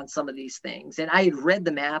on some of these things. And I had read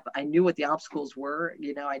the map. I knew what the obstacles were,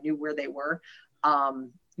 I knew where they were.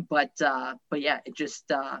 But yeah, it just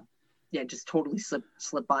totally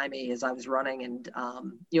slipped by me as I was running. And,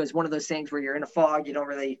 it's one of those things where you're in a fog, you don't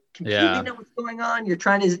really completely know what's going on. You're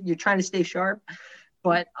trying to stay sharp,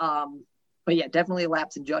 but yeah, definitely a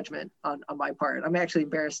lapse in judgment on my part. I'm actually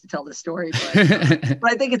embarrassed to tell this story, but,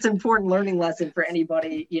 but I think it's an important learning lesson for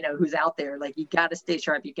anybody, who's out there. Like, you got to stay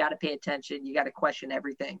sharp. You got to pay attention. You got to question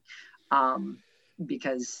everything,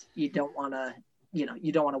 because you don't want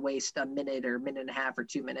to waste a minute or minute and a half or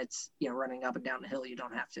 2 minutes, running up and down the hill. You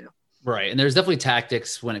don't have to. Right. And there's definitely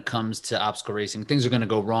tactics when it comes to obstacle racing. Things are going to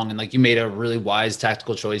go wrong. And like, you made a really wise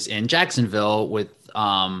tactical choice in Jacksonville with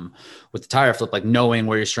the tire flip, like knowing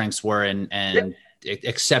where your strengths were and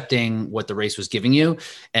accepting what the race was giving you.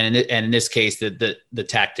 And in this case, the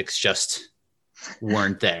tactics just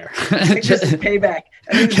weren't there. Just payback.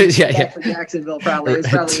 I think payback for Jacksonville probably. It's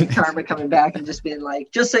probably karma coming back and just being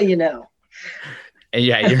like, just so you know. And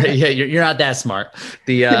you're not that smart.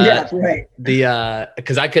 Right.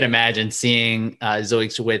 Because I could imagine seeing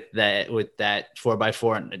Zoiks with that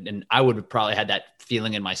 4x4, and I would have probably had that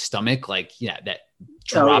feeling in my stomach, like that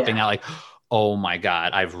dropping out, like, oh my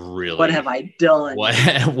God, what have I done?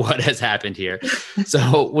 What has happened here?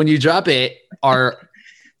 So when you drop it, are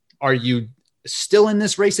you still in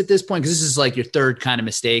this race at this point? Because this is like your third kind of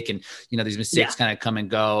mistake, and these mistakes kind of come and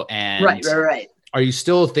go. And right. Are you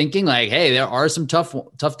still thinking like, hey, there are some tough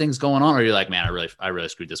things going on? Or are you like, man, I really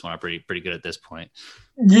screwed this one up pretty good at this point?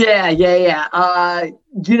 Yeah. I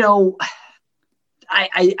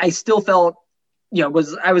still felt I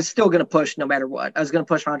was still going to push no matter what. I was going to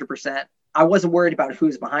push 100%. I wasn't worried about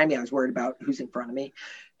who's behind me. I was worried about who's in front of me.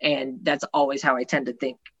 And that's always how I tend to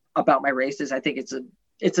think about my races. I think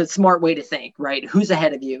it's a smart way to think, right? Who's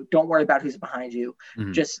ahead of you? Don't worry about who's behind you.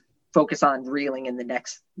 Mm-hmm. Just focus on reeling in the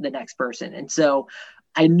next person. And so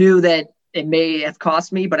I knew that it may have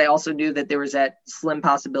cost me, but I also knew that there was that slim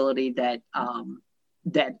possibility that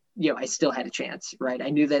I still had a chance, right? I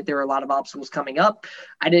knew that there were a lot of obstacles coming up.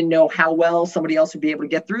 I didn't know how well somebody else would be able to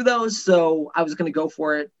get through those. So I was going to go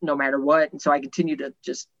for it no matter what. And so I continued to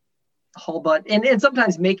just haul butt. And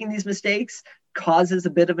sometimes making these mistakes causes a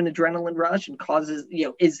bit of an adrenaline rush and causes,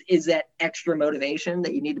 is that extra motivation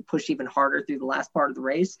that you need to push even harder through the last part of the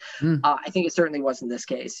race. I think it certainly was in this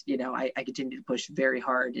case. I continued to push very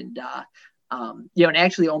hard and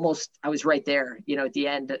actually almost, I was right there, at the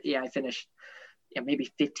end. I finished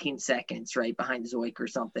maybe 15 seconds right behind Zoik or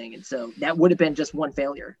something. And so that would have been just one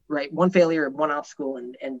failure, right? One failure, one obstacle,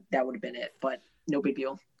 and that would have been it, but no big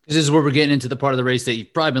deal. This is where we're getting into the part of the race that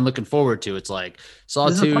you've probably been looking forward to. It's like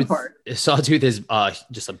Sawtooth is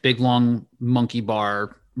just a big, long monkey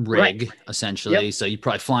bar rig, right, essentially. Yep. So you're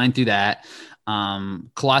probably flying through that.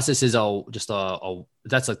 Colossus is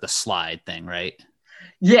that's like the slide thing, right?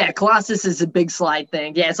 Yeah. Colossus is a big slide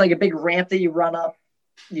thing. Yeah. It's like a big ramp that you run up,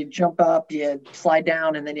 you jump up, you slide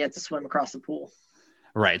down, and then you have to swim across the pool.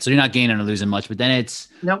 Right. So you're not gaining or losing much, but then it's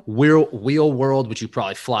wheel world, which you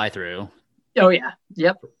probably fly through. Oh yeah.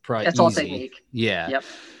 Yep. Probably that's easy. All technique. Yeah. Yep.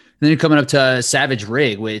 Then you're coming up to Savage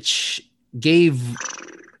Rig, which gave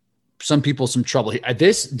some people some trouble.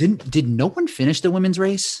 Did no one finish the women's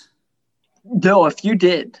race? No, a few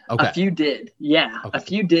did. Okay. A few did. Yeah. Okay. A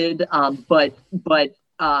few did. But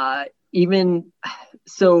even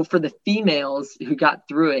so for the females who got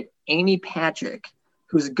through it, Amy Patrick,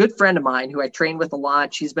 who's a good friend of mine who I trained with a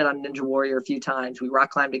lot. She's been on Ninja Warrior a few times. We rock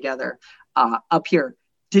climbed together up here.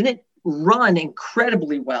 Didn't run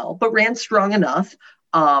incredibly well, but ran strong enough.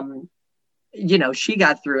 She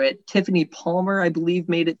got through it. Tiffany Palmer, I believe,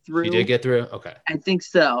 made it through. She did get through. Okay. I think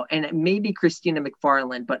so. And maybe Christina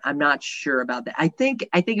McFarland, but I'm not sure about that. I think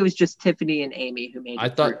it was just Tiffany and Amy who made it. I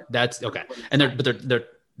thought through. That's okay. And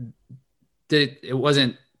it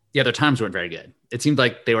wasn't, their times weren't very good. It seemed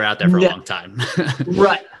like they were out there for a long time.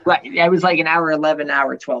 Right. It was like an hour 11,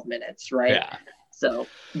 hour 12 minutes. Right. Yeah. So,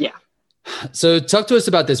 yeah. So talk to us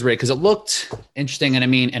about this rig, because it looked interesting,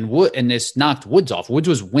 and this knocked Woods off. Woods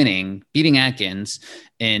was winning, beating Atkins,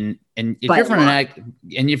 and if you're in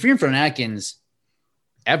front of Atkins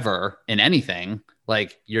ever in anything,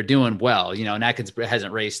 like, you're doing well, and Atkins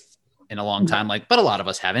hasn't raced in a long time, but a lot of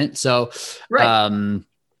us haven't. So, right.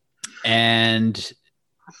 And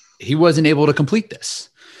he wasn't able to complete this.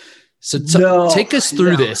 So take us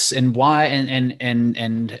through this and why,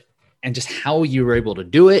 and just how you were able to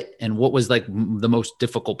do it, and what was like the most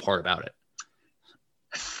difficult part about it.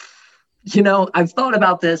 I've thought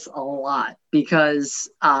about this a lot because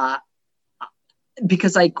I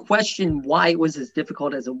question why it was as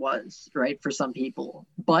difficult as it was, right, for some people.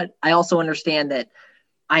 But I also understand that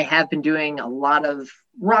I have been doing a lot of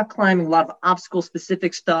rock climbing, a lot of obstacle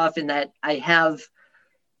specific stuff, and that I have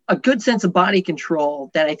a good sense of body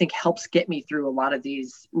control that I think helps get me through a lot of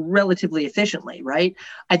these relatively efficiently, right?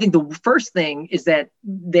 I think the first thing is that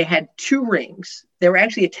they had two rings. They were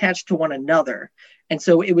actually attached to one another. And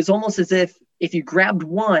so it was almost as if you grabbed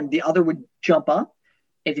one, the other would jump up.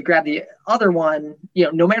 If you grab the other one,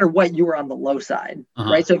 no matter what, you were on the low side,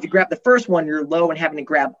 right? So if you grab the first one, you're low and having to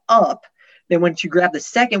grab up. Then once you grab the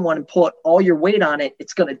second one and pull all your weight on it,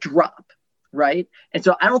 it's going to drop. Right. And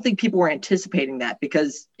so I don't think people were anticipating that,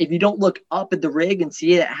 because if you don't look up at the rig and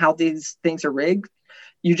see how these things are rigged,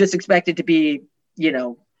 you just expect it to be,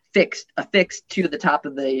 affixed to the top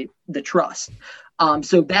of the truss.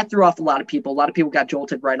 So that threw off a lot of people. A lot of people got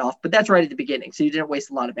jolted right off, but that's right at the beginning. So you didn't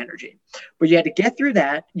waste a lot of energy, but you had to get through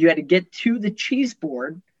that. You had to get to the cheese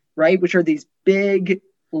board, right, which are these big,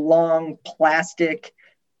 long plastic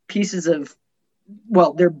pieces of,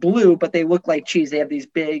 well, they're blue, but they look like cheese. They have these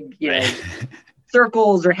big,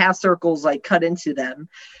 circles or half circles like cut into them.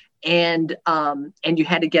 And you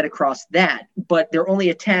had to get across that, but they're only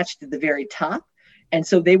attached to the very top. And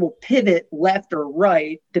so they will pivot left or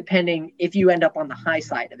right, depending if you end up on the high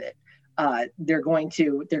side of it. They're going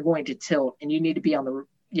to tilt, and you need to be on the,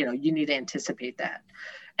 you need to anticipate that.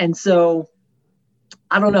 And so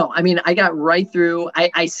I don't know. I mean, I got right through,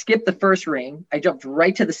 I skipped the first ring. I jumped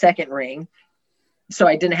right to the second ring. So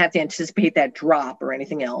I didn't have to anticipate that drop or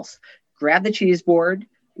anything else. Grabbed the cheese board,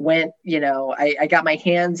 went, I got my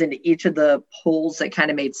hands into each of the holes that kind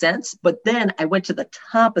of made sense. But then I went to the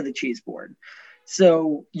top of the cheese board.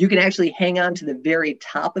 So you can actually hang on to the very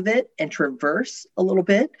top of it and traverse a little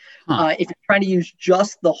bit. If you're trying to use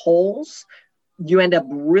just the holes, you end up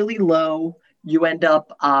really low. You end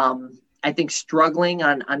up, I think, struggling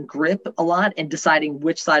on grip a lot and deciding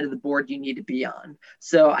which side of the board you need to be on.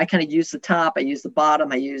 So I kind of used the top, I used the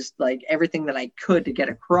bottom, I used like everything that I could to get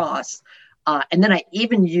across. And then I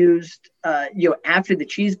even used, after the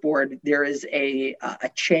cheese board, there is a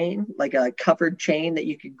chain, like a covered chain that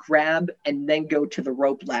you could grab and then go to the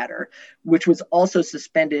rope ladder, which was also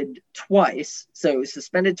suspended twice. So it was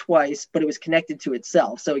suspended twice, but it was connected to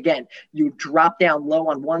itself. So again, you drop down low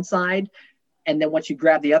on one side, and then once you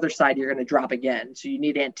grab the other side, you're going to drop again. So you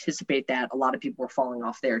need to anticipate that. A lot of people were falling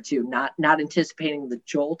off there too, not anticipating the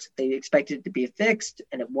jolt. They expected it to be fixed,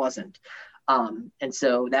 and it wasn't. And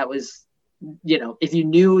so that was, if you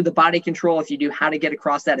knew the body control, if you knew how to get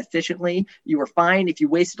across that efficiently, you were fine. If you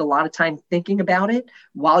wasted a lot of time thinking about it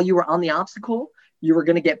while you were on the obstacle, you were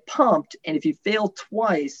going to get pumped. And if you failed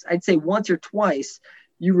twice, I'd say once or twice,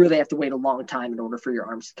 you really have to wait a long time in order for your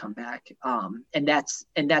arms to come back. And that's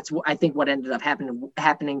I think what ended up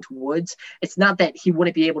happening to Woods. It's not that he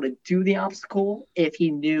wouldn't be able to do the obstacle if he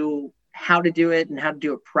knew how to do it and how to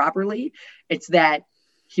do it properly. It's that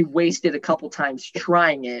he wasted a couple times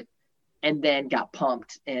trying it and then got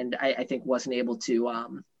pumped, and I think wasn't able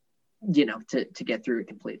to, to get through it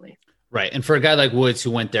completely. Right. And for a guy like Woods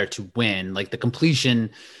who went there to win, like the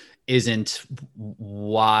completion isn't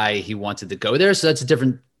why he wanted to go there. So that's a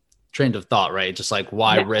different train of thought, right? Just like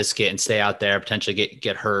why risk it and stay out there, potentially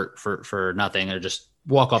get hurt for nothing, or just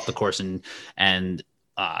walk off the course and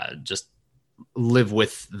just live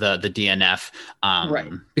with the DNF,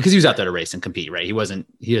 right? Because he was out there to race and compete, right?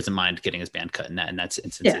 He doesn't mind getting his band cut in that's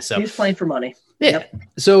instances. Yeah, so he's playing for money. Yeah. Yep.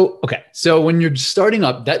 So when you're starting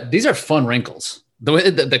up, these are fun wrinkles. The way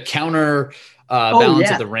the counter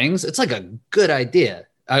balance of the rings, it's like a good idea.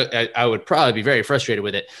 I would probably be very frustrated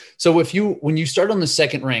with it. So when you start on the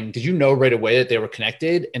second ring, did you know right away that they were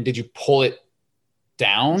connected, and did you pull it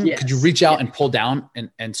down? Yes. Could you reach out and pull down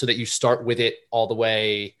and so that you start with it all the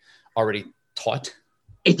way already taut?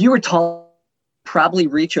 If you were tall, probably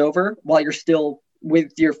reach over while you're still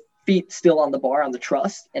with your feet still on the bar on the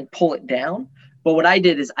truss and pull it down. But what I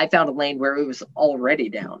did is I found a lane where it was already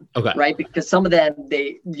down, right? Because some of them,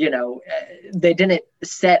 they didn't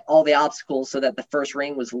set all the obstacles so that the first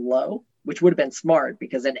ring was low, which would have been smart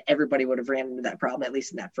because then everybody would have ran into that problem, at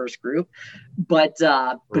least in that first group. But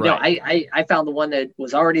right. No, I found the one that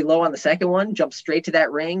was already low on the second one, jumped straight to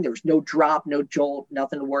that ring. There was no drop, no jolt,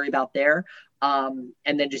 nothing to worry about there. And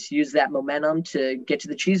then just use that momentum to get to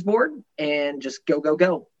the cheese board and just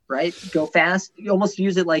go, right? Go fast. You almost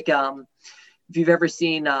use it like, if you've ever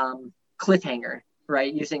seen Cliffhanger,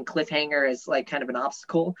 right? Using Cliffhanger as like kind of an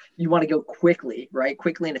obstacle, you want to go quickly, right?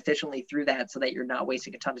 Quickly and efficiently through that so that you're not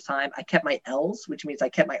wasting a ton of time. I kept my L's, which means I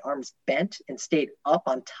kept my arms bent and stayed up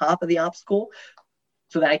on top of the obstacle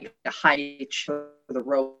so that I could height for the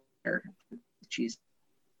rope. Jeez.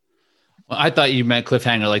 Well, I thought you meant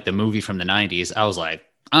Cliffhanger like the movie from the 90s. I was like,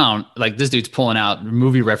 this dude's pulling out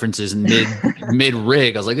movie references mid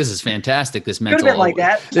rig. I was like, this is fantastic. This mental, could have been like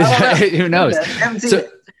that. Who knows?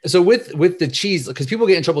 So with the cheese, because people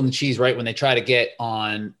get in trouble in the cheese, right? When they try to get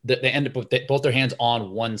on, they end up with both their hands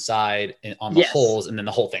on one side on the holes, and then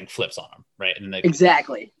the whole thing flips on them, right? And then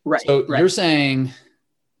exactly right. So you're saying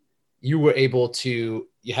you were able to,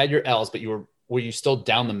 you had your L's, but were you still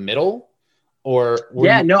down the middle, or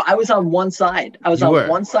no, I was on one side. I was on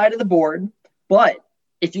one side of the board, but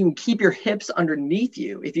if you can keep your hips underneath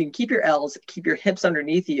you, if you can keep your L's, keep your hips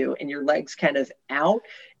underneath you and your legs kind of out,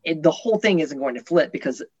 the whole thing isn't going to flip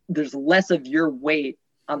because there's less of your weight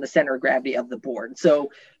on the center of gravity of the board.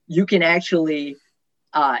 So you can actually,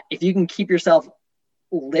 if you can keep yourself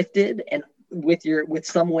lifted and with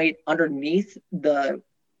some weight underneath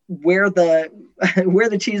where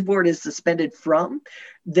the cheese board is suspended from,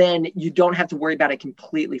 then you don't have to worry about it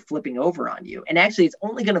completely flipping over on you. And actually, it's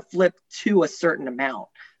only going to flip to a certain amount.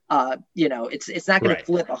 It's not going to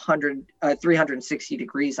flip 360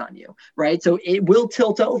 degrees on you, right? So it will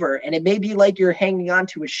tilt over, and it may be like you're hanging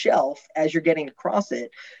onto a shelf as you're getting across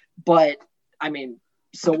it. But I mean,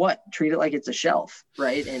 so what? Treat it like it's a shelf,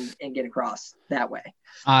 right? And get across that way.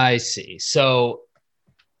 I see. So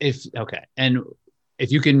if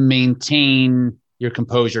you can maintain your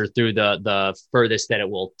composure through the furthest that it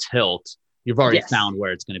will tilt, you've already found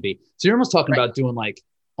where it's going to be. So you're almost talking about doing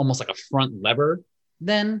almost like a front lever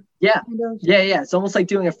then? Yeah. Yeah. It's almost like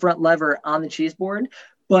doing a front lever on the cheese board,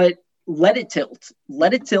 but let it tilt,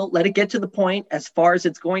 let it get to the point as far as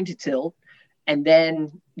it's going to tilt. And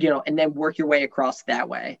then, work your way across that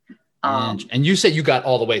way. And you said you got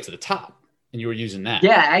all the way to the top. And you were using that.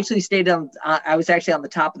 Yeah, I actually stayed on. I was actually on the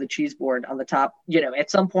top of the cheese board, on the top.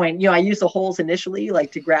 At some point, I used the holes initially,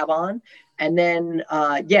 like to grab on, and then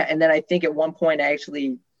and then I think at one point I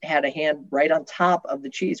actually had a hand right on top of the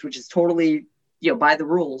cheese, which is totally by the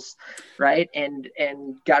rules, right? And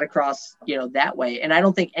got across that way. And I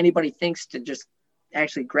don't think anybody thinks to just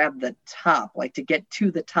actually grab the top, like to get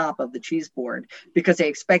to the top of the cheese board, because they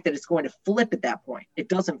expect that it's going to flip at that point. It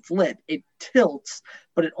doesn't flip, it tilts,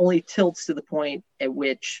 but it only tilts to the point at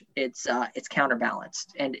which it's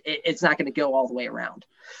counterbalanced, and it's not going to go all the way around.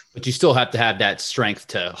 But you still have to have that strength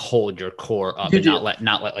to hold your core up and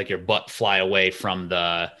not let like your butt fly away from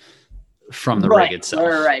the rig itself.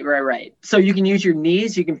 Right. So you can use your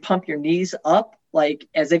knees, you can pump your knees up like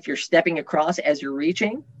as if you're stepping across as you're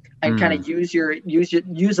reaching, and kind of use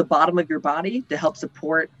the bottom of your body to help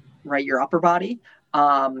support your upper body.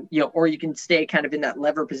 Or you can stay kind of in that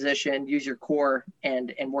lever position, use your core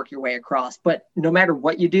and work your way across. But no matter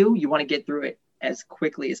what you do, you want to get through it as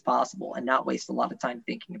quickly as possible and not waste a lot of time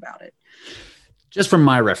thinking about it. Just from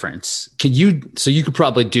my reference, you could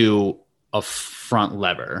probably do a front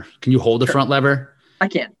lever. Can you hold a front lever? I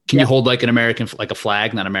can. Can you hold like an American, like a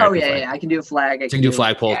flag, not American? Oh yeah, flag? Yeah. I can do a flag. You can do a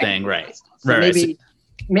flagpole thing, right? So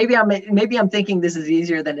maybe I'm thinking this is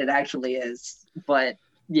easier than it actually is, but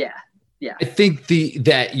yeah. I think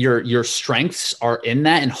that your strengths are in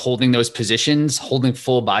that and holding those positions, holding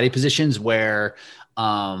full body positions, where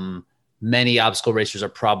many obstacle racers are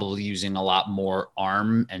probably using a lot more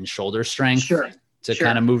arm and shoulder strength to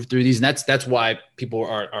kind of move through these. And that's why people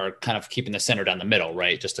are kind of keeping the center down the middle,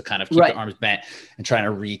 right? Just to kind of keep the arms bent and trying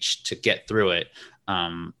to reach to get through it.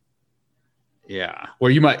 Were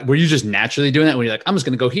you just naturally doing that when you're like, I'm just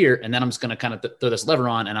going to go here and then I'm just going to kind of throw this lever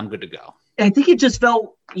on and I'm good to go? I think it just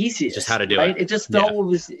felt easy. Just how to do it. It just felt it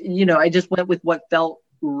was, I just went with what felt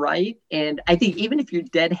right. And I think even if you're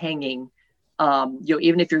dead hanging,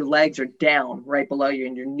 even if your legs are down right below you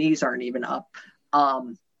and your knees aren't even up,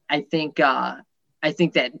 I think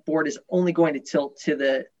that board is only going to tilt to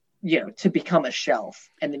the, to become a shelf,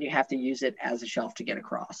 and then you have to use it as a shelf to get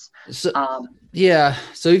across. So,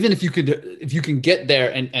 So even if you can get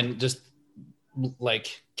there and just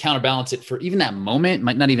like counterbalance it for even that moment,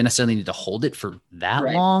 might not even necessarily need to hold it for that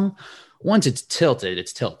long. Once it's tilted,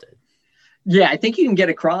 it's tilted. Yeah. I think you can get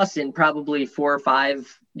across in probably 4 or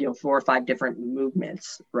 5 different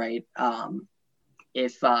movements. Right.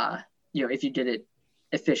 If you did it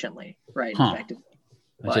efficiently, right. Effectively.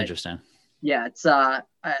 That's interesting. Yeah, it's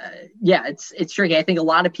tricky. I think a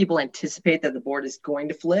lot of people anticipate that the board is going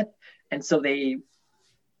to flip, and so they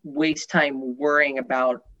waste time worrying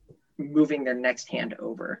about moving their next hand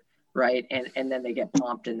over, right? And then they get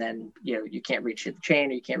bumped, and then you can't reach to the chain,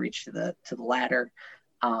 or you can't reach to the ladder,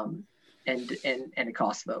 and it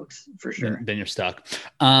costs folks for sure. Then you're stuck.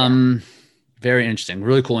 Very interesting,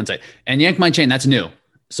 really cool insight. And yank my chain, that's new,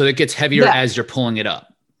 so it gets heavier as you're pulling it up.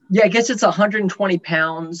 Yeah, I guess it's 120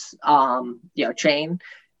 pounds, chain,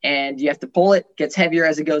 and you have to pull it. Gets heavier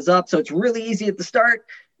as it goes up, so it's really easy at the start.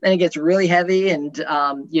 Then it gets really heavy, and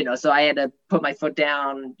so I had to put my foot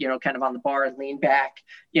down, kind of on the bar and lean back.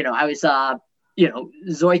 I was,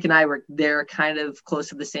 Zoik and I were there kind of close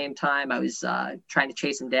to the same time. I was trying to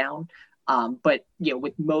chase him down, but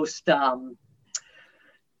with most,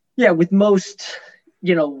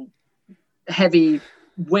 heavy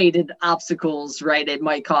weighted obstacles, right, it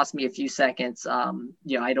might cost me a few seconds.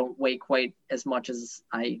 I don't weigh quite as much as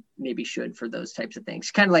I maybe should for those types of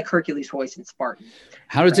things, kind of like Hercules hoist and Spartan.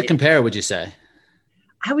 How does it compare, would you say?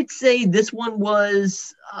 I would say this one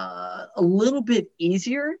was a little bit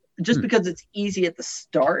easier, just because it's easy at the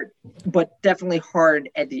start, but definitely hard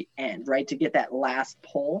at the end, right, to get that last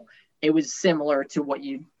pull. It was similar to what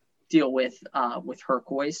you deal with Herc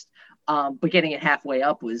hoist. But getting it halfway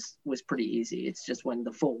up was pretty easy. It's just when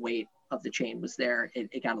the full weight of the chain was there,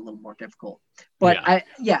 it got a little more difficult. But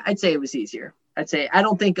I'd say it was easier. I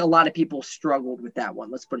don't think a lot of people struggled with that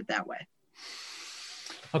one. Let's put it that way.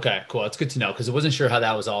 Okay, cool. That's good to know, because I wasn't sure how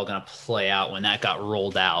that was all going to play out when that got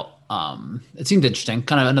rolled out. It seemed interesting.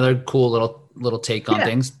 Kind of another cool little take on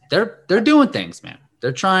things. They're doing things, man.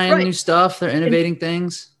 They're trying new stuff. They're innovating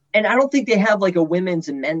things. And I don't think they have like a women's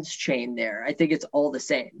and men's chain there. I think it's all the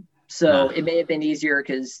same. So it may have been easier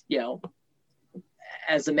because,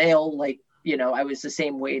 as a male, I was the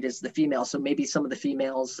same weight as the female. So maybe some of the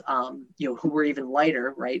females, who were even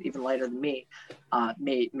lighter, right, even lighter than me,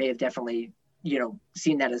 may have definitely,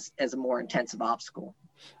 seen that as a more intensive obstacle.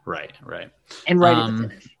 Right. And right at the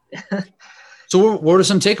finish. So what are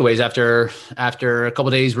some takeaways after a couple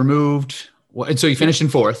of days removed? And so you finished in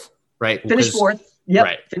 4th, right? Finished 4th. Yep.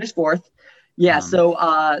 Right. Finished 4th. Yeah. So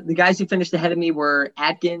the guys who finished ahead of me were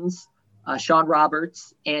Atkins, Sean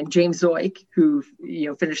Roberts, and James Zoik, who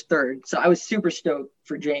finished third. So I was super stoked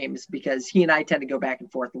for James because he and I tend to go back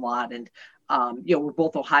and forth a lot, and we're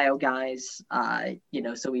both Ohio guys.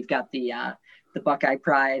 So we've got the Buckeye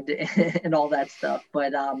pride and all that stuff,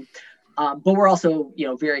 but we're also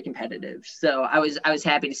very competitive. So I was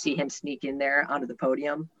happy to see him sneak in there onto the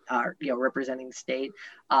podium, representing the state.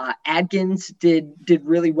 Adkins did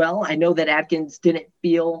really well. I know that Adkins didn't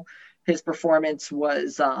feel his performance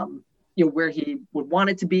was where he would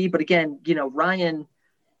want it to be. But again, Ryan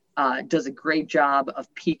does a great job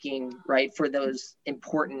of peaking right for those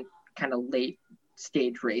important kind of late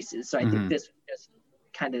stage races. So I think this was just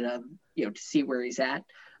kind of, to see where he's at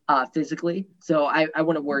physically. So I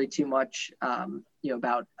wouldn't worry too much,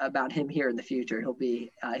 about him here in the future. He'll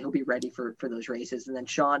be ready for those races. And then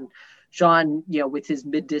Sean, with his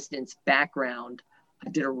mid-distance background,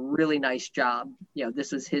 did a really nice job.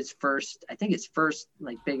 This was his first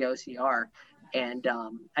like big OCR, and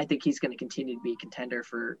I think he's going to continue to be a contender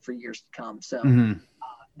for years to come. So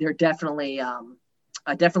they're definitely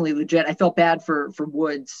legit. I felt bad for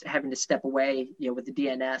Woods having to step away, with the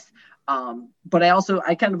DNF. But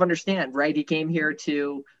I kind of understand, right? He came here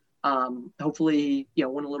to hopefully,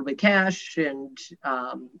 win a little bit of cash and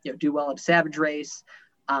do well at a Savage race.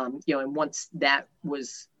 And once that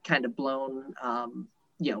was kind of blown,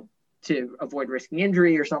 to avoid risking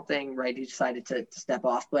injury or something, right, he decided to step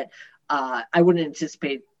off. But I wouldn't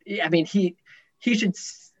anticipate. I mean, he should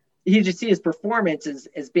see his performance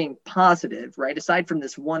as being positive, right? Aside from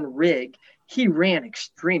this one rig, he ran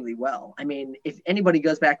extremely well. I mean, if anybody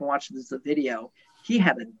goes back and watches the video, he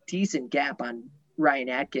had a decent gap on Ryan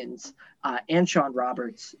Atkins and Sean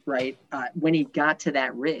Roberts, right? When he got to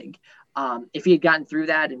that rig. If he had gotten through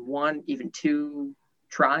that in one, even two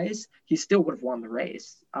tries, he still would have won the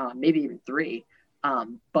race, maybe even three.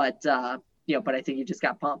 But I think he just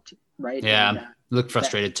got pumped, right? Yeah, and, looked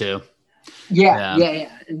frustrated too. Yeah.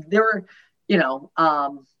 There were,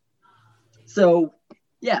 so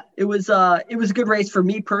yeah, it was a good race for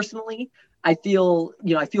me personally. I feel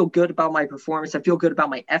good about my performance. I feel good about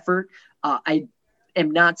my effort. I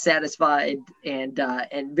am not satisfied and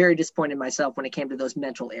very disappointed in myself when it came to those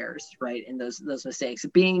mental errors, right? And those mistakes.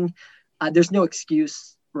 There's no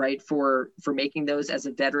excuse, right, for making those as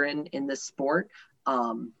a veteran in this sport.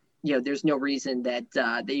 There's no reason that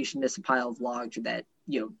you should miss a pile of logs, or that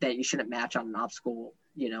you shouldn't match on an obstacle.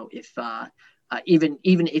 If even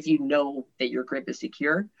if that your grip is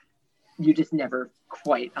secure, you just never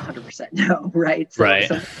quite 100% know, right? So, right.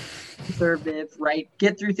 So conservative, right?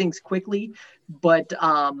 Get through things quickly, but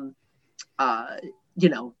I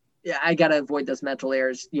got to avoid those mental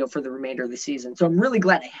errors, for the remainder of the season. So I'm really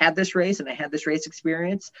glad I had this race and I had this race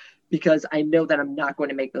experience, because I know that I'm not going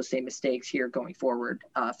to make those same mistakes here going forward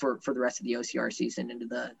for the rest of the OCR season into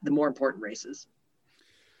the more important races.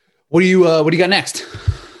 What do you got next?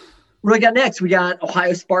 What do we got next? We got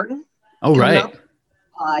Ohio Spartan. Oh, right.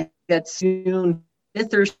 That's soon.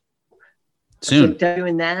 Soon. So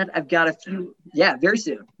doing that. I've got a few. Yeah, very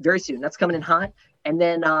soon. Very soon. That's coming in hot. And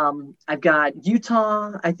then I've got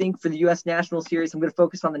Utah, I think, for the U.S. National Series. I'm going to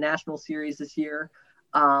focus on the National Series this year.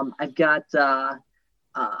 I've got,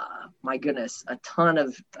 my goodness, a ton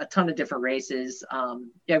of different races.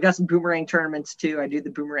 I've got some boomerang tournaments too. I do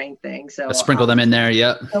the boomerang thing. So I'll sprinkle them in there.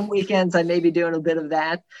 Yep. Some weekends I may be doing a bit of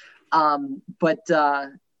that. But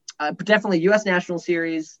definitely U.S. National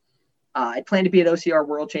Series. I plan to be at OCR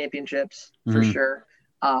World Championships for sure.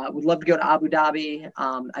 Would love to go to Abu Dhabi.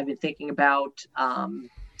 I've been thinking about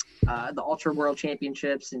the Ultra World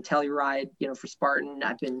Championships and Telluride, for Spartan.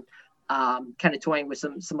 I've been kind of toying with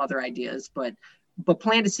some other ideas, but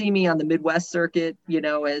plan to see me on the Midwest circuit,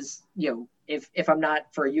 as if I'm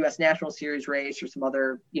not for a U.S. National Series race or some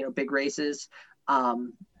other big races,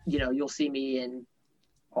 you'll see me in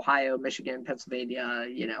Ohio, Michigan, Pennsylvania,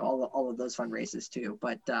 all of those fun races too.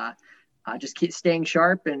 But just keep staying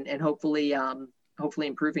sharp and hopefully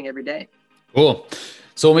improving every day. Cool.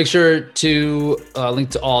 So we'll make sure to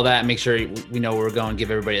link to all that. Make sure we know where we're going.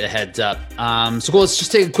 Give everybody the heads up. So cool. Let's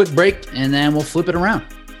just take a quick break and then we'll flip it around.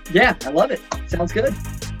 Yeah, I love it. Sounds good.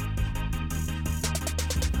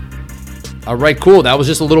 All right, cool. That was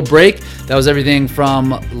just a little break. That was everything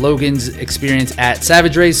from Logan's experience at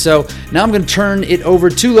Savage Race. So now I'm going to turn it over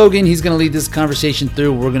to Logan. He's going to lead this conversation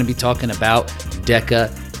through. We're going to be talking about DEKA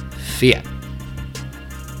Fiat.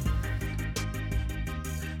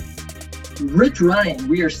 Rich Ryan,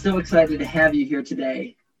 we are so excited to have you here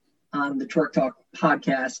today on the Torque Talk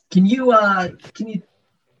podcast. Can you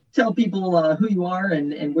tell people who you are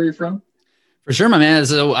and where you're from? For sure, my man.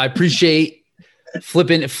 So I appreciate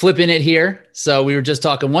flipping it here. So we were just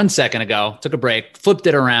talking 1 second ago, took a break, flipped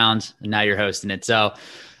it around, and now you're hosting it. So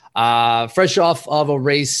fresh off of a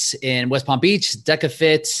race in West Palm Beach,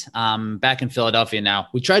 DecaFit, back in Philadelphia now.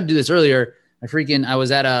 We tried to do this earlier. I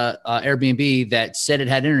was at a Airbnb that said it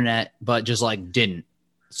had internet, but just like didn't.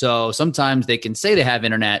 So sometimes they can say they have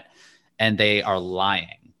internet and they are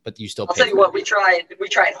lying, but you still. I'll tell you what, we tried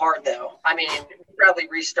hard though. I mean, we probably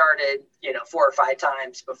restarted, 4 or 5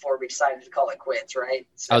 times before we decided to call it quits. Right.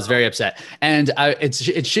 So. I was very upset, and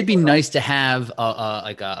it should be nice to have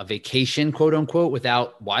a vacation, quote unquote,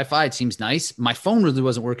 without Wi-Fi. It seems nice. My phone really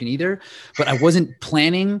wasn't working either, but I wasn't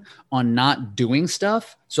planning on not doing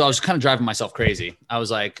stuff. So I was kind of driving myself crazy. I was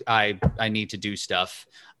like, I need to do stuff.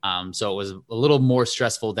 So it was a little more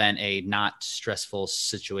stressful than a not stressful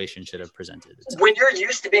situation should have presented itself. When you're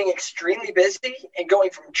used to being extremely busy and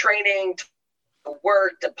going from training to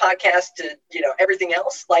work to podcast to, everything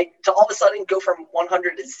else, like to all of a sudden go from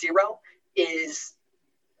 100 to 0 is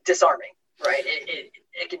disarming, right?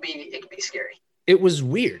 It can be scary. It was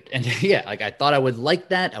weird. And yeah, like I thought I would like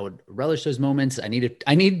that. I would relish those moments. I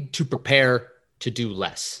needed to prepare to do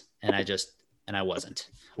less. And I wasn't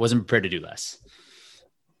prepared to do less.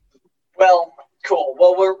 Well, cool.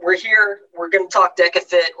 Well, we're here. We're going to talk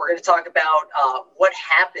DecaFit. We're going to talk about what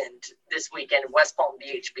happened this weekend in West Palm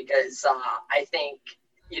Beach because I think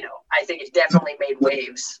it definitely made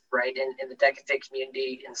waves, right, in the DecaFit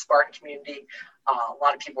community, in the Spartan community. A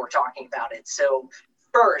lot of people were talking about it. So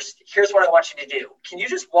first, here's what I want you to do. Can you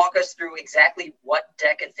just walk us through exactly what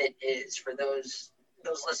DecaFit is for those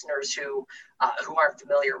listeners who aren't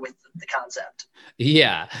familiar with the concept?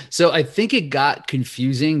 Yeah. So I think it got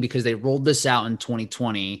confusing because they rolled this out in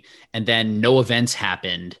 2020 and then no events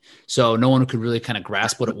happened. So no one could really kind of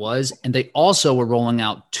grasp what it was. And they also were rolling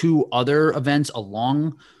out 2 other events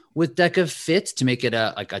along with DecaFit to make it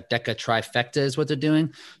a Deca trifecta is what they're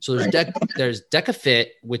doing. So there's DecaFit,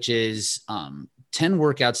 which is 10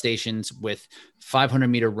 workout stations with 500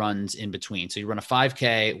 meter runs in between. So you run a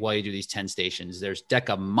 5K while you do these 10 stations. There's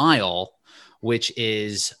Deca Mile, which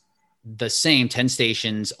is the same 10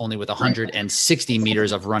 stations, only with 160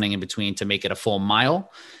 meters of running in between to make it a full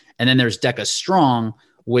mile. And then there's Deca Strong,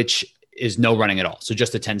 which is no running at all. So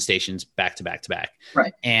just the 10 stations back to back to back.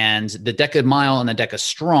 Right. And the Deca Mile and the Deca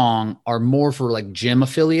Strong are more for like gym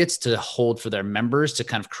affiliates to hold for their members to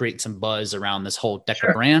kind of create some buzz around this whole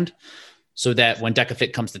Deca brand. So that when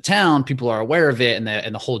DecaFit comes to town, people are aware of it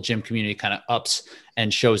and the whole gym community kind of ups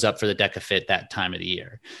and shows up for the DecaFit that time of the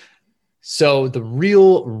year. So the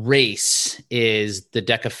real race is the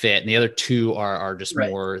DecaFit and the other 2 are just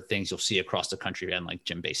more things you'll see across the country and like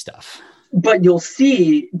gym-based stuff. But you'll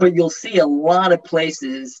see a lot of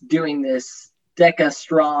places doing this Deca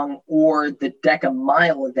Strong or the Deca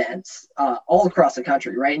Mile events all across the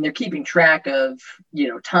country, right? And they're keeping track of,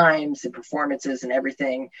 times and performances and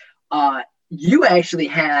everything. You actually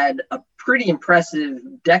had a pretty impressive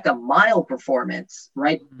Deca Mile performance,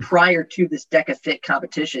 right, prior to this DecaFit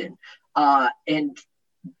competition. And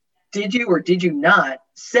did you or did you not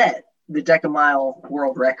set the Deca Mile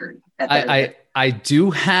world record at that event? I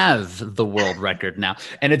do have the world record now.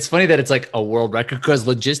 And it's funny that it's like a world record because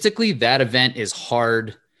logistically that event is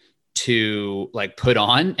hard to like put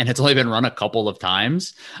on and it's only been run a couple of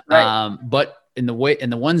times. Right. But in the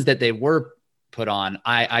ones that they were put on,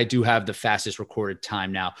 I do have the fastest recorded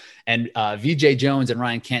time now. And VJ Jones and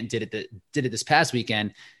Ryan Kent did it this past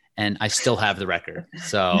weekend, and I still have the record.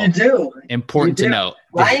 So you do. Important to note.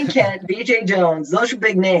 Ryan Kent, VJ Jones, those are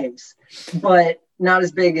big names, but not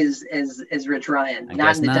as big as Rich Ryan.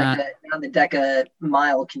 Not in the Deca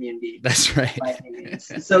Mile community. That's right.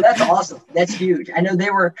 So that's awesome. That's huge. I know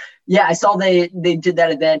I saw they did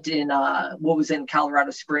that event in what was in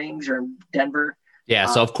Colorado Springs or Denver. Yeah.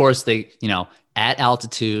 So of course they, at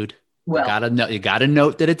altitude, you gotta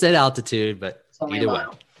note that it's at altitude, but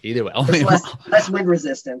either way, less wind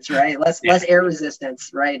resistance, right? Less air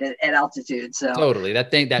resistance, right? At altitude. So totally,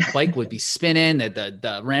 that bike would be spinning.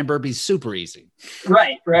 The Ram Burpee's super easy.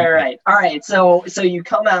 Right. All right. So you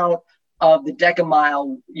come out of the Deca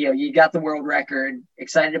Mile, you got the world record.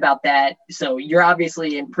 Excited about that. So you're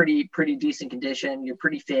obviously in pretty decent condition. You're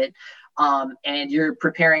pretty fit, and you're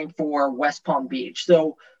preparing for West Palm Beach.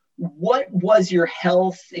 So what was your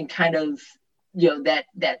health and kind of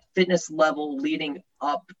that fitness level leading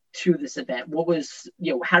up to this event? What was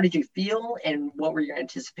how did you feel and what were your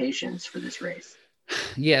anticipations for this race?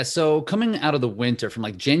 Yeah, so coming out of the winter from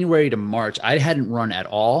like January to March, I hadn't run at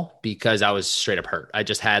all because I was straight up hurt. I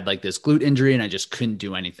just had like this glute injury and I just couldn't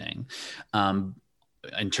do anything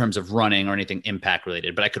in terms of running or anything impact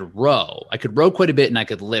related, but I could row quite a bit and I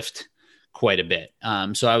could lift quite a bit.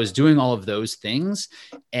 So I was doing all of those things,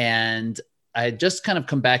 and I had just kind of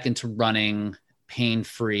come back into running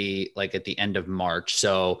pain-free like at the end of March.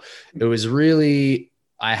 So it was really,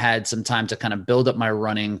 I had some time to kind of build up my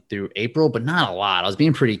running through April, but not a lot. I was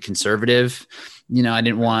being pretty conservative. I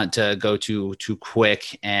didn't want to go too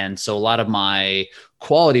quick. And so a lot of my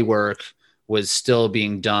quality work was still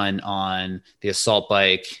being done on the assault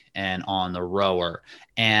bike and on the rower.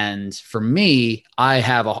 And for me,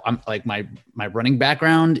 I'm like my running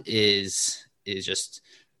background is just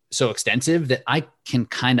so extensive that I can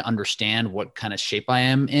kind of understand what kind of shape I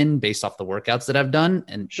am in based off the workouts that I've done.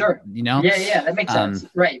 And sure, yeah, that makes sense.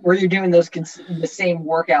 Right, where you're doing the same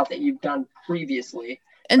workout that you've done previously.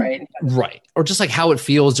 And, right. Or just like how it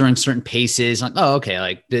feels during certain paces. Like, oh, okay.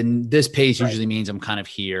 Like then this pace usually means I'm kind of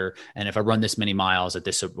here. And if I run this many miles at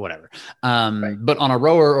this, whatever. But on a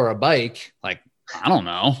rower or a bike, like, I don't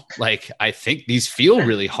know. Like, I think these feel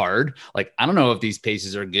really hard. Like, I don't know if these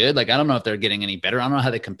paces are good. Like, I don't know if they're getting any better. I don't know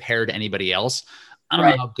how they compare to anybody else. I don't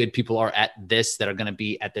know how good people are at this that are going to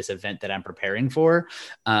be at this event that I'm preparing for.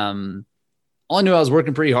 All I knew, I was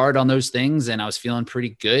working pretty hard on those things and I was feeling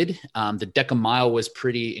pretty good. The Deca Mile was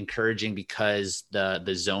pretty encouraging because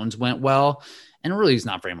the zones went well, and really is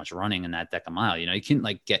not very much running in that Deca Mile. You can't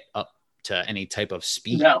like get up to any type of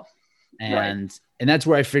speed. No. And that's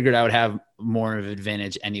where I figured I would have more of an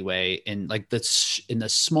advantage anyway. And like in the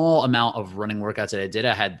small amount of running workouts that I did,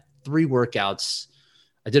 I had 3 workouts.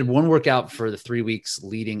 I did 1 workout for the 3 weeks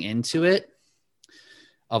leading into it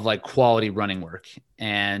of like quality running work.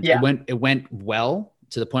 And it went well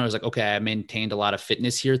to the point where I was like, okay, I maintained a lot of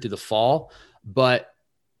fitness here through the fall, but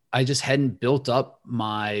I just hadn't built up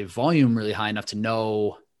my volume really high enough to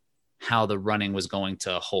know how the running was going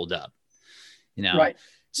to hold up,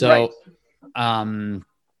 So, and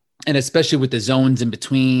especially with the zones in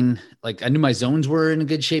between, like I knew my zones were in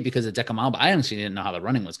good shape because of Deca Mile, but I honestly didn't know how the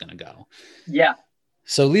running was going to go. Yeah.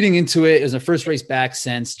 So leading into it, it was my first race back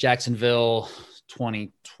since Jacksonville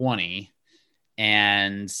 2020.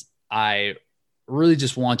 And I really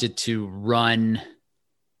just wanted to run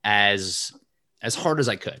as hard as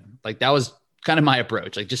I could. Like that was kind of my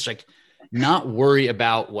approach. Like just like not worry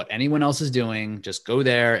about what anyone else is doing. Just go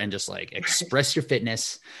there and just like express your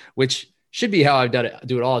fitness, which should be how I've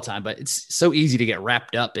do it all the time. But it's so easy to get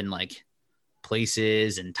wrapped up in like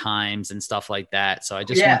places and times and stuff like that. So I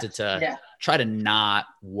just wanted to try to not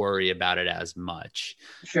worry about it as much.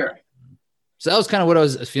 Sure. So that was kind of what I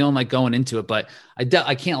was feeling like going into it, but I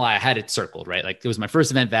can't lie. I had it circled, right? Like it was my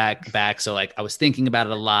first event back. So like I was thinking about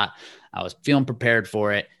it a lot. I was feeling prepared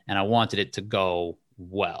for it and I wanted it to go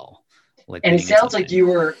well. Like, and it sounds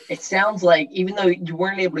like even though you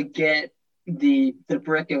weren't able to get the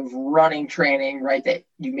brick of running training, right, that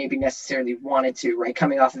you maybe necessarily wanted to, right,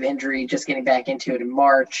 coming off of injury, just getting back into it in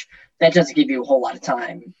March, that doesn't give you a whole lot of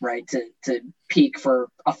time, right, to peak for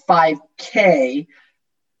a 5K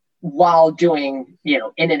while doing,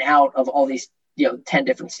 in and out of all these, 10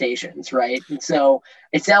 different stations, right? And so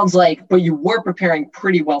it sounds like, but you were preparing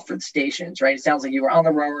pretty well for the stations, right? It sounds like you were on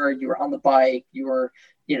the rower, you were on the bike, you were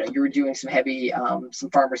doing some heavy, some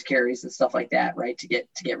farmer's carries and stuff like that, right? To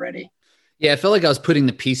get ready. Yeah. I felt like I was putting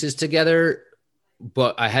the pieces together,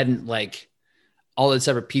 but I hadn't like all the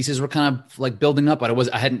separate pieces were kind of like building up,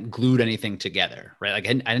 but I hadn't glued anything together, right? Like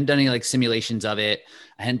I hadn't done any like simulations of it.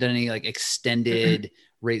 I hadn't done any like extended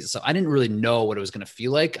race. So I didn't really know what it was going to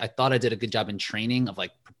feel like. I thought I did a good job in training of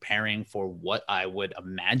like preparing for what I would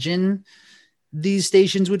imagine these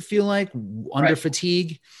stations would feel like under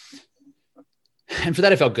fatigue. And for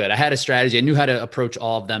that, I felt good. I had a strategy. I knew how to approach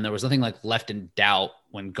all of them. There was nothing like left in doubt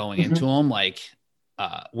when going into them, like,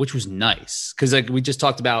 which was nice. Cause like we just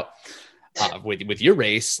talked about with your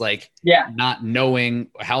race, like not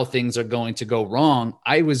knowing how things are going to go wrong.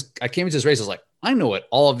 I came into this race. I was like, I know what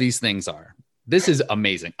all of these things are. This is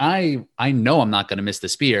amazing. I know I'm not going to miss the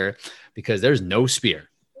spear because there's no spear.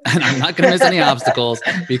 And I'm not going to miss any obstacles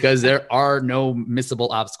because there are no missable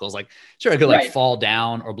obstacles. Like, sure, I could like fall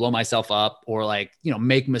down or blow myself up or like,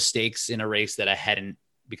 make mistakes in a race that I hadn't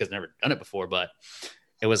because I've never done it before. But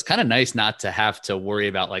it was kind of nice not to have to worry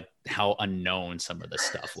about like how unknown some of the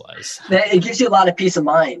stuff was. It gives you a lot of peace of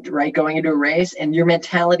mind, right? Going into a race and your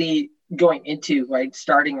mentality going into, right,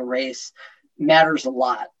 starting a race matters a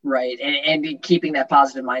lot, right? And keeping that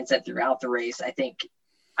positive mindset throughout the race, I think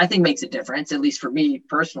makes a difference. At least for me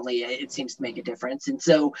personally, it seems to make a difference. And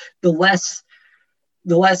so the less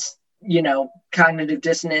cognitive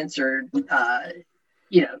dissonance or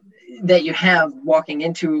that you have walking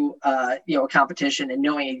into a competition and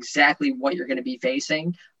knowing exactly what you're going to be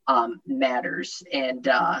facing, matters. And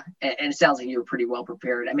it sounds like you were pretty well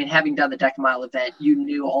prepared. I mean, having done the Decamile event, you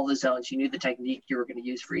knew all the zones, you knew the technique you were going to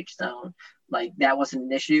use for each zone. Like that wasn't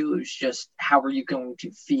an issue. It was just how were you going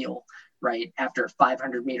to feel right after a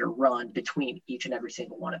 500-meter run between each and every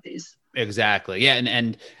single one of these. Exactly. Yeah.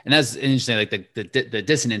 And that's interesting. Like the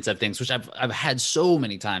dissonance of things, which I've had so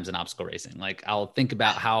many times in obstacle racing. Like I'll think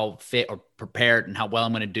about how fit or prepared and how well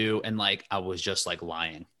I'm going to do. And like, I was just like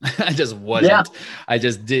lying. I just wasn't, I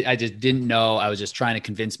just didn't know. I was just trying to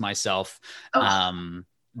convince myself,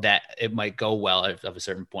 that it might go well at a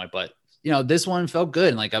certain point, but this one felt good.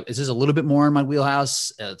 And like, it's just a little bit more in my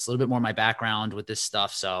wheelhouse. It's a little bit more my background with this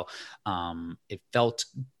stuff. So, it felt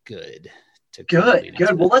good. Good.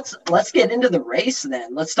 Well, let's get into the race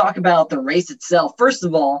then. Let's talk about the race itself. First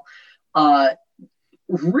of all,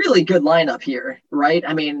 really good lineup here, right?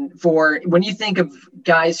 I mean, for when you think of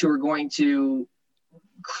guys who are going to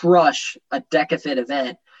crush a Decafit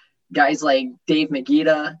event, guys like Dave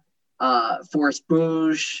Magida, Forrest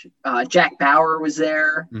Bouge, Jack Bauer was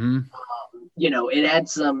there. Mm-hmm. It had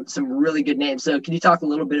some really good names. So can you talk a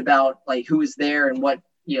little bit about like who was there and what,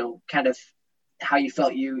 kind of how you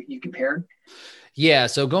felt you compared? Yeah.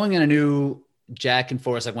 So going in, I knew Jack and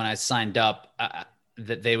Forrest, like when I signed up,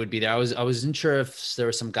 that they would be there. I wasn't sure if there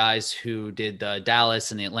were some guys who did the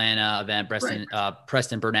Dallas and the Atlanta event,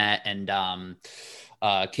 Preston Burnett and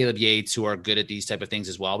Caleb Yates, who are good at these type of things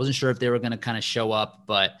as well. I wasn't sure if they were going to kind of show up,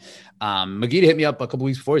 but Magida hit me up a couple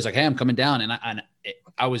weeks before. He's like, "Hey, I'm coming down," and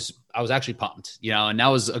I was actually pumped, and that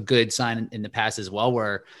was a good sign in the past as well,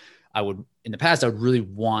 where I would really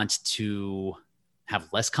want to have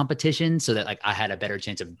less competition so that like I had a better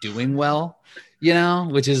chance of doing well,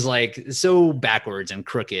 which is like so backwards and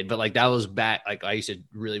crooked, but like that was back. Like I used to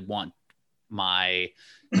really want my,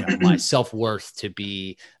 my self-worth to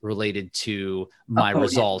be related to my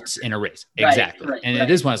results in a race. Exactly. Right. And it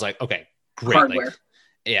is when I was like, okay, great. Hardware. Like,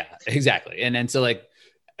 yeah, exactly. And then, so like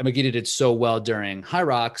Magida did so well during High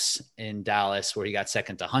Rocks in Dallas, where he got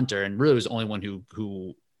second to Hunter, and really was the only one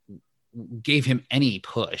who gave him any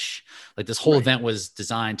push. Like this whole event was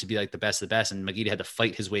designed to be like the best of the best, and Magida had to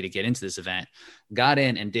fight his way to get into this event, got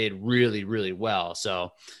in and did really, really well.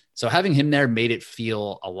 So having him there made it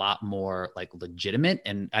feel a lot more like legitimate,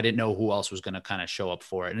 and I didn't know who else was going to kind of show up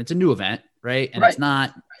for it. And it's a new event, right? And it's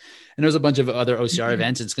not, and there's a bunch of other OCR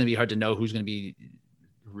events. It's going to be hard to know who's going to be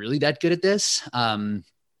really that good at this.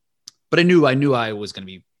 But I knew I was going to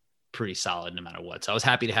be pretty solid no matter what. So I was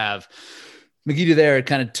happy to have Magida there. It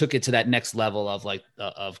kind of took it to that next level of like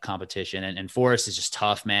of competition, and Forrest is just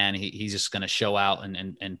tough, man. He's just going to show out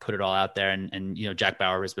and put it all out there. And Jack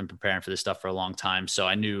Bauer has been preparing for this stuff for a long time. So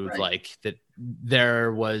I knew like that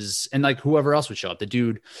there was, and like whoever else would show up, the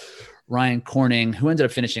dude, Ryan Corning, who ended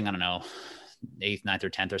up finishing, I don't know, 8th, 9th or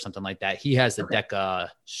 10th or something like that. He has the DECA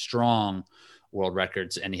strong world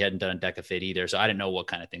records, and he hadn't done a Decafit either. So I didn't know what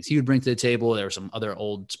kind of things he would bring to the table. There were some other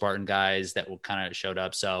old Spartan guys that kind of showed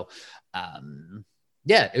up. So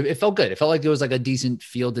it felt good. It felt like it was like a decent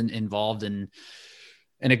field involved, and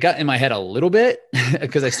it got in my head a little bit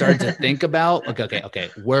because I started to think about okay,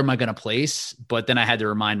 where am I going to place? But then I had to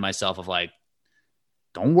remind myself of like,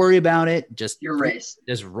 don't worry about it. Just your race,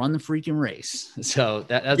 just run the freaking race. So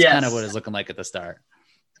that's kind of what it's looking like at the start.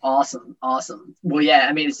 Awesome. Well, yeah,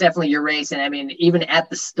 I mean, it's definitely your race. And I mean, even at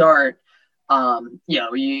the start,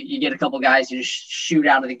 you get a couple guys who just shoot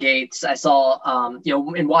out of the gates. I saw,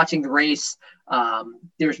 in watching the race,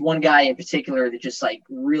 there's one guy in particular that just like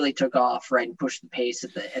really took off, right, and pushed the pace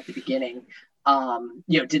at the beginning.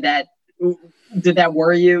 Did that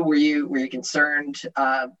worry you? Were you concerned,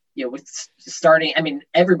 with starting? I mean,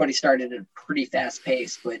 everybody started at a pretty fast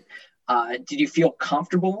pace, but did you feel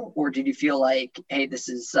comfortable, or did you feel like, hey, this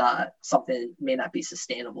is something that may not be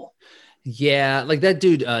sustainable? Yeah, like that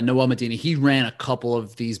dude, Noel Medina, he ran a couple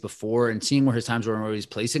of these before, and seeing where his times were and where he was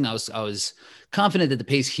placing, I was confident that the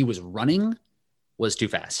pace he was running was too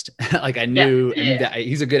fast. Like I knew that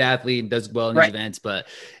he's a good athlete and does well in these events, but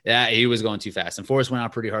he was going too fast. And Forrest went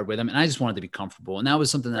out pretty hard with him, and I just wanted to be comfortable. And that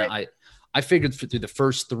was something that I figured through the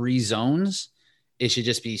first 3 zones, it should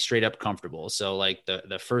just be straight up comfortable. So like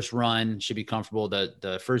the first run should be comfortable.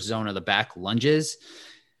 The first zone of the back lunges,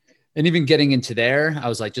 and even getting into there, I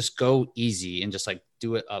was like, just go easy and just like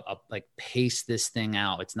do it up, like pace this thing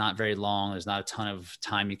out. It's not very long. There's not a ton of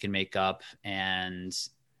time you can make up. And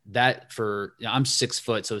that I'm 6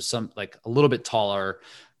 foot. So some like a little bit taller.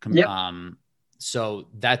 So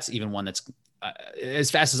that's even one that's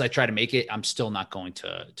as fast as I try to make it, I'm still not going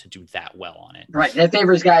to do that well on it. Right. That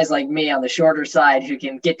favors guys like me on the shorter side who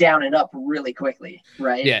can get down and up really quickly.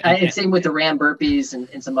 Right. Yeah. And same with the Ram burpees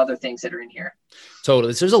and some other things that are in here.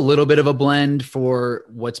 Totally. So there's a little bit of a blend for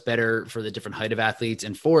what's better for the different height of athletes.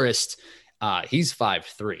 And Forrest, he's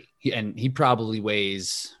 5'3", and he probably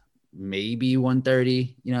weighs maybe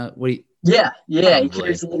 130. You know what? Yeah. He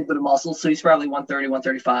carries a little bit of muscle, so he's probably 130,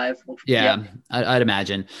 135. Yeah. I'd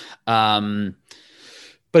imagine. But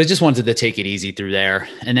I just wanted to take it easy through there.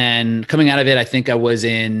 And then coming out of it, I think I was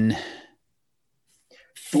in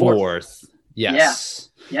fourth. Yes.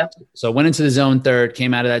 Yeah. Yep. So I went into the zone third,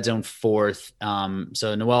 came out of that zone fourth.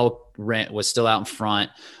 So Noel was still out in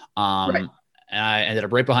front. Right. And I ended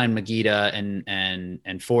up right behind Magida,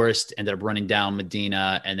 and Forrest ended up running down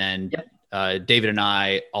Medina. And then David and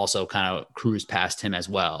I also kind of cruised past him as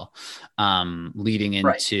well, leading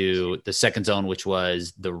into the second zone, which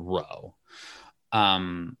was the row.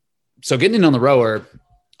 So getting in on the rower,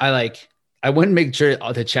 I went and make sure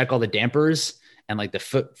to check all the dampers and like the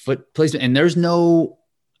foot placement. And there's no,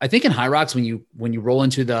 I think in High Rocks, when you roll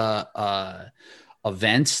into the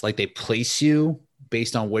events, like they place you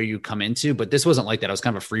based on where you come into, but this wasn't like that. It was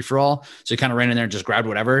kind of a free for all. So you kind of ran in there and just grabbed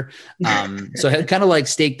whatever. So I had kind of like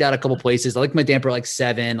staked out a couple places. I like my damper like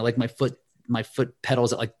 7. I like my foot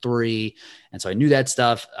pedals at like 3. And so I knew that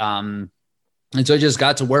stuff. And so I just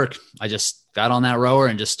got to work. I just got on that rower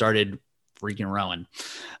and just started freaking rowing.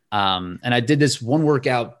 And I did this one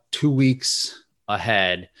workout 2 weeks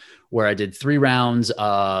ahead where I did 3 rounds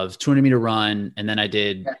of 200-meter run. And then I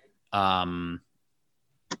did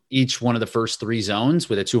each one of the first 3 zones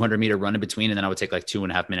with a 200-meter run in between. And then I would take like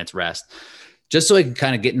 2.5 minutes rest, just so I could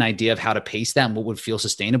kind of get an idea of how to pace that and what would feel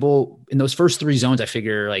sustainable. In those first 3 zones, I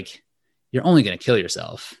figure like you're only going to kill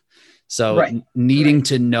yourself. So needing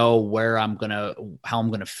to know how I'm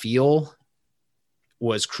going to feel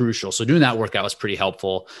was crucial. So doing that workout was pretty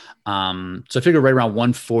helpful. So I figured right around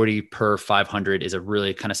 140 per 500 is a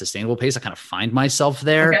really kind of sustainable pace. I kind of find myself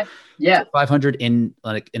there. Okay. Yeah. So 500 in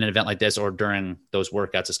an event like this or during those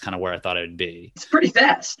workouts is kind of where I thought it would be. It's pretty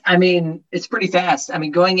fast. I mean,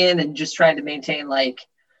 going in and just trying to maintain like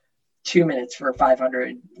 2 minutes for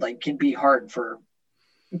 500, like can be hard for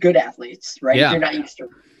good athletes, right? Yeah. If you're not used to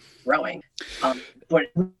rowing. But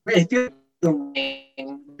if you're the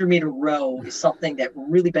 100-meter row is something that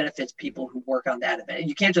really benefits people who work on that event.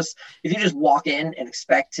 You can't just, if you just walk in and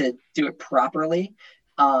expect to do it properly,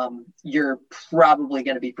 you're probably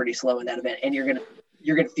going to be pretty slow in that event, and you're going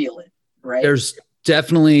to feel it, right? There's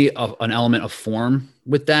definitely an element of form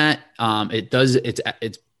with that.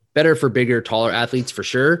 It's better for bigger, taller athletes for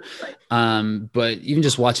sure. Right. But even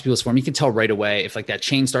just watching people's form, you can tell right away if like that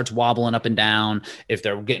chain starts wobbling up and down, if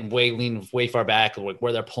they're getting leaning way far back, or like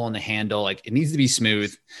where they're pulling the handle, like it needs to be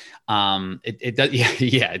smooth. It does.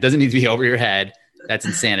 Yeah. It doesn't need to be over your head. That's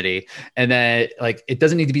insanity. And then like, it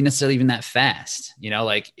doesn't need to be necessarily even that fast,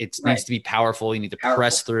 like it needs to be powerful. You need to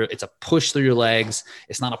press through. It's a push through your legs.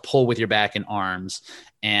 It's not a pull with your back and arms.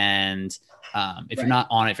 And if you're not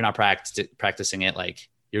on it, if you're not practicing it, like,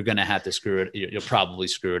 you're going to have to screw it. You'll probably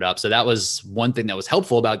screw it up. So that was one thing that was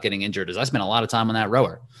helpful about getting injured is I spent a lot of time on that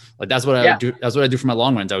rower. Like that's what I would do. That's what I do for my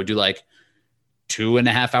long runs. I would do like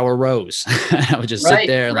 2.5 hour rows. I would just sit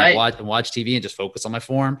there and like watch TV and just focus on my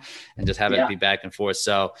form and just have it be back and forth.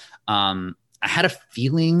 So, I had a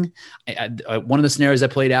feeling one of the scenarios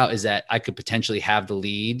that played out is that I could potentially have the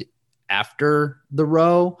lead after the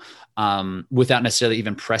row, without necessarily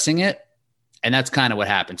even pressing it. And that's kind of what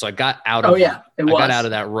happened. So I got out of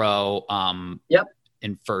that row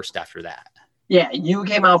in first after that. Yeah, you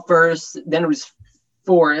came out first, then it was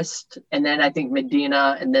Forrest, and then I think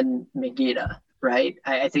Medina, and then Magida, right?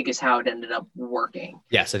 I think is how it ended up working.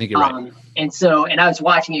 Yes, I think you're right. And I was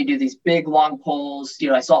watching you do these big, long pulls.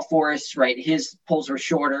 I saw Forrest, right? His pulls were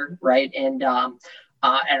shorter, right? And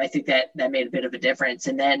I think that made a bit of a difference.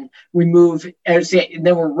 And then we move, and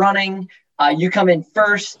then we're running. You come in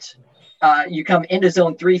first. You come into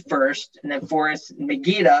zone 3 first, and then Forrest,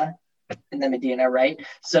 Magida, and then Medina, right?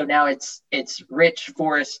 So now it's Rich,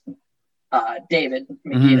 Forrest, David,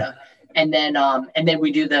 Magida, and then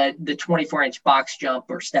we do the 24-inch box jump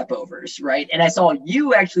or step overs, right? And I saw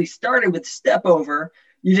you actually started with step over.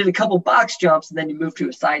 You did a couple box jumps, and then you moved to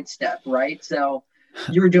a side step, right? So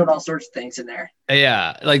you were doing all sorts of things in there.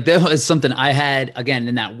 Yeah. Like that was something I had, again,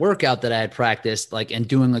 in that workout that I had practiced, like, and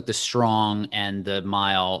doing like the strong and the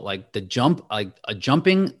mile, like the jump, like a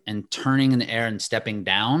jumping and turning in the air and stepping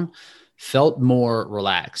down felt more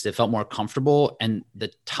relaxed. It felt more comfortable. And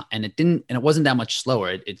it wasn't that much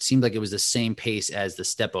slower. It seemed like it was the same pace as the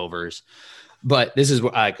step overs. But this is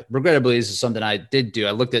regrettably, this is something I did do.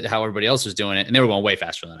 I looked at how everybody else was doing it, and they were going way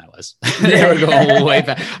faster than I was. They were going way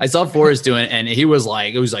fast. I saw Forrest doing it, and he was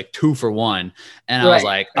like, it was like 2 for 1. And I was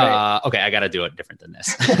like, okay, I got to do it different than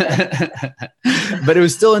this. But it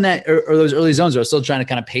was still in that, or those early zones where I was still trying to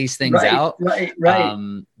kind of pace things out. Right.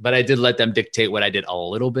 But I did let them dictate what I did a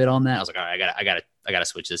little bit on that. I was like, all right, I got to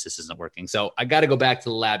switch this. This isn't working. So I got to go back to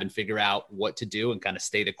the lab and figure out what to do and kind of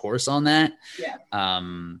stay the course on that. Yeah.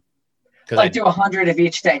 Like do 100 of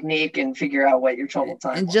each technique and figure out what your total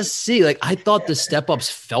time and was. Just see, like, I thought the step ups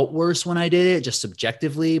felt worse when I did it, just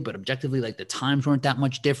subjectively, but objectively, like the times weren't that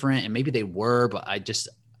much different, and maybe they were, but I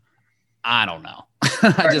don't know.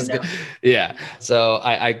 Yeah. So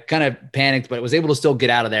I kind of panicked, but was able to still get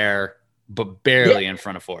out of there, but barely in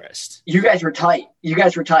front of Forrest. You guys were tight.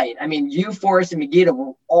 I mean, you, Forrest, and Megiddo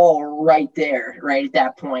were all right there, right at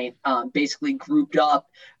that point, basically grouped up.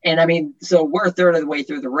 And I mean, so we're a third of the way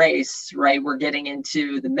through the race, right? We're getting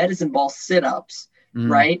into the medicine ball sit-ups,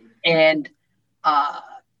 right? And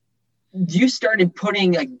you started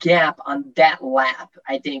putting a gap on that lap.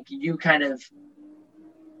 I think you kind of,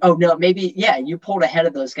 you pulled ahead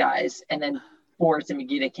of those guys, and then Forrest and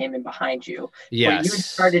Megiddo came in behind you. Yes. You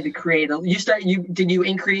started to create did you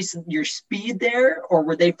increase your speed there, or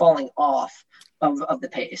were they falling off of the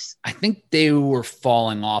pace? I think they were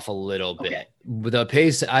falling off a little bit. With the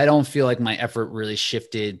pace, I don't feel like my effort really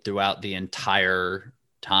shifted throughout the entire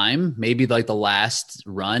time, maybe like the last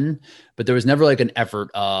run, but there was never like an effort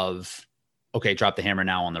of, okay, drop the hammer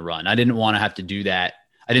now on the run. I didn't want to have to do that.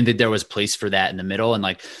 I didn't think there was place for that in the middle. And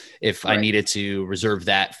like, if I needed to reserve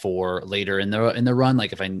that for later in the run,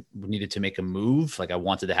 like if I needed to make a move, like I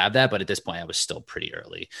wanted to have that, but at this point I was still pretty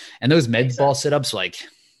early. And those med ball sit-ups, like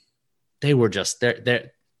they were just,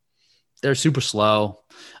 they're super slow.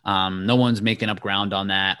 No one's making up ground on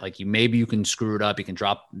that. Like maybe you can screw it up. You can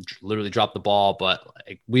literally drop the ball, but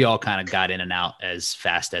like, we all kind of got in and out as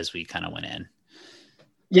fast as we kind of went in.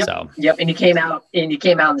 Yep. And you came out in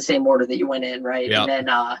the same order that you went in, right? Yep. And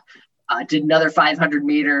then did another 500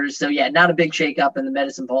 meters. So yeah, not a big shakeup in the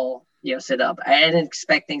medicine ball, sit up. I didn't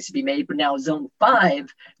expect things to be made, but now zone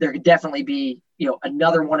 5, there could definitely be,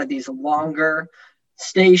 another one of these longer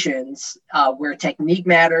stations where technique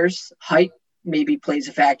matters. Height maybe plays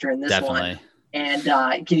a factor in this one. And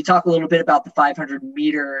can you talk a little bit about the 500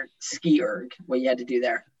 meter ski erg, what you had to do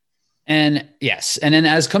there? And yes. And then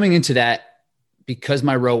as coming into that, because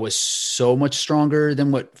my row was so much stronger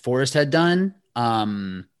than what Forrest had done,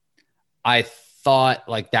 I thought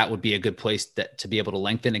like that would be a good place to be able to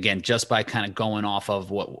lengthen again, just by kind of going off of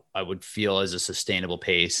what I would feel as a sustainable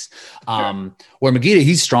pace. Where Megiddo,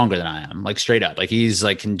 he's stronger than I am, like straight up. Like he's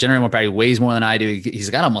like can generate more power, he weighs more than I do. He's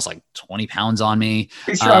got almost like 20 pounds on me.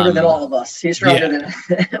 He's stronger than all of us. He's stronger than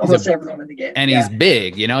almost everyone in the game. And he's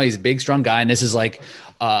big, he's a big, strong guy. And this is like,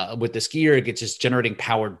 with the skier, it gets just generating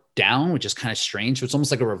power down, which is kind of strange. So it's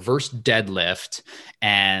almost like a reverse deadlift.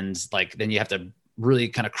 And like, then you have to really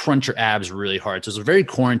kind of crunch your abs really hard. So it's very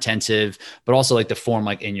core intensive, but also like the form,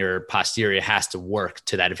 like in your posterior has to work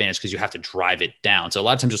to that advantage because you have to drive it down. So a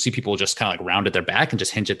lot of times you'll see people just kind of like round at their back and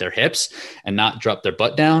just hinge at their hips and not drop their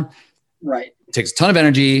butt down. Right. It takes a ton of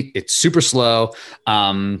energy. It's super slow.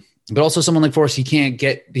 But also someone like Forrest, he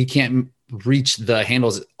can't reach the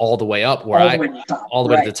handles all the way up all the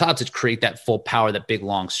way to the top to create that full power, that big,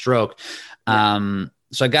 long stroke.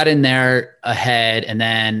 So I got in there ahead, and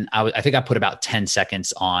then I think I put about 10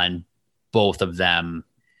 seconds on both of them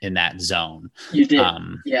in that zone. You did.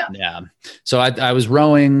 Yeah. So I was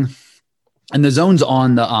rowing, and the zones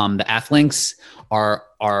on the Athlinks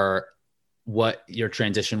are what your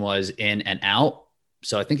transition was in and out.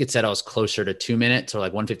 So I think it said I was closer to 2 minutes or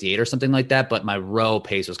like 1:58 or something like that. But my row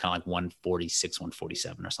pace was kind of like 1:46,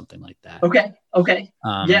 1:47 or something like that. Okay.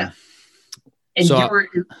 Yeah. And so,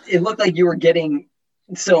 it looked like you were getting,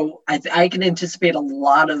 so I can anticipate a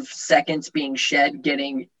lot of seconds being shed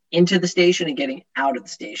getting into the station and getting out of the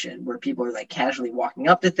station, where people are like casually walking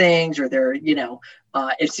up to things, or they're,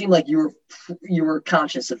 it seemed like you were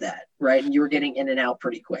conscious of that, right? And you were getting in and out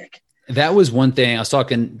pretty quick. That was one thing. I was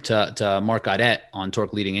talking to Mark Godet on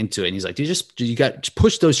Torque leading into it, and he's like, you got to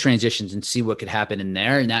push those transitions and see what could happen in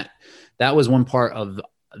there. And that was one part of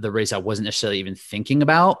the race I wasn't necessarily even thinking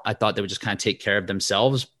about. I thought they would just kind of take care of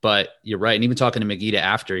themselves, but you're right. And even talking to Megiddo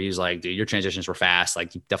after, he's like, dude, your transitions were fast.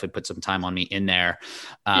 Like you definitely put some time on me in there.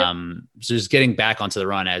 So just getting back onto the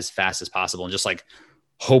run as fast as possible and just like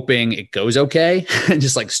hoping it goes okay and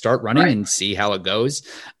just like start running and see how it goes.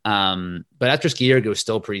 But after ski erg, it was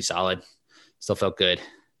still pretty solid. Still felt good.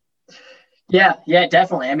 Yeah,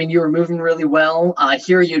 definitely. I mean, you were moving really well.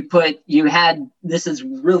 Here this is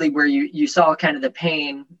really where you saw kind of the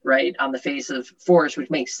pain, right, on the face of Forrest, which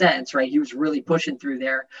makes sense, right? He was really pushing through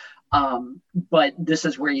there. But this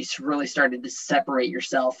is where you really started to separate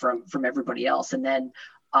yourself from everybody else. And then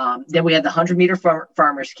we had the 100-meter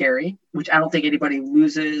farmer's carry, which I don't think anybody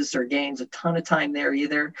loses or gains a ton of time there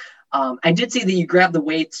either. I did see that you grabbed the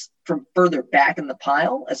weights from further back in the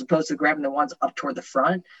pile as opposed to grabbing the ones up toward the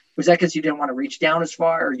front. Was that because you didn't want to reach down as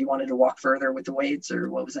far, or you wanted to walk further with the weights, or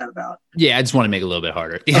what was that about? Yeah, I just want to make it a little bit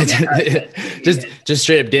harder. Okay, just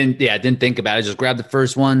straight up didn't think about it. Just grabbed the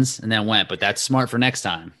first ones and then went. But that's smart for next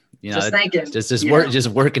time. Just thinking. Just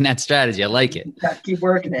working that strategy. I like it. Yeah, keep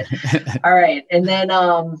working it. All right, and then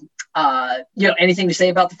anything to say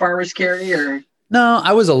about the farmer's carry or? No,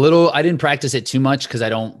 I didn't practice it too much because I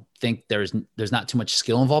don't think there's not too much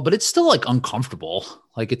skill involved, but it's still like uncomfortable.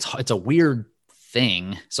 Like it's a weird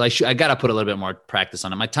thing. So I got to put a little bit more practice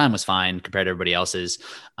on it. My time was fine compared to everybody else's.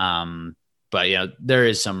 But there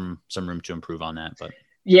is some room to improve on that, but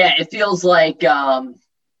yeah, it feels like,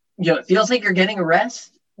 it feels like you're getting a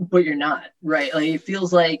rest, but you're not, right? Like it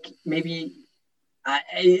feels like maybe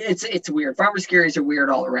it's weird. Farmer's carries are weird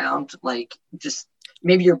all around. Like just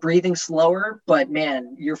maybe you're breathing slower, but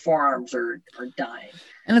man, your forearms are dying.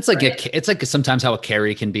 And it's like it's like sometimes how a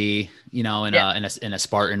carry can be, in a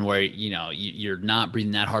Spartan where you're not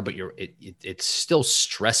breathing that hard, but it's still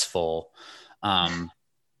stressful,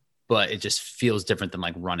 but it just feels different than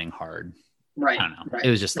like running hard. Right. I don't know. Right.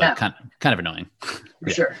 It was just like kind of annoying.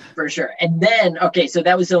 For sure. And then so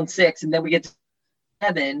that was zone 6, and then we get to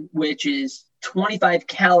 7, which is 25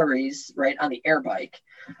 calories right on the air bike.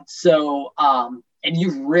 So and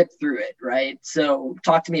you've ripped through it, right? So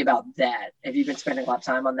talk to me about that. Have you been spending a lot of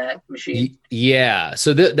time on that machine? Yeah.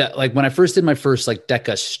 So that like when I first did my first like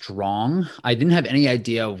DECA Strong, I didn't have any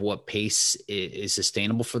idea of what pace is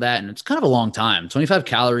sustainable for that. And it's kind of a long time. 25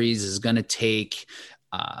 calories is going to take,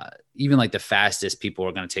 even like the fastest people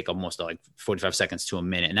are going to take almost like 45 seconds to a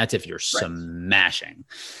minute. And that's if you're smashing,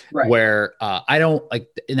 where I don't like,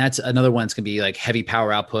 and that's another one. It's going to be like heavy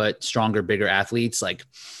power output, stronger, bigger athletes. Like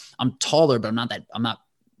I'm taller, but I'm not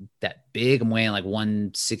that big. I'm weighing like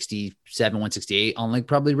 167, 168 on like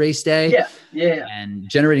probably race day. Yeah. And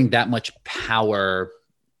generating that much power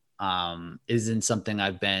isn't something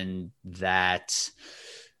I've been that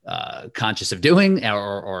conscious of doing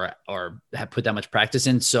or have put that much practice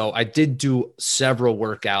in. So I did do several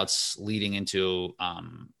workouts leading into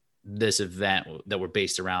this event that were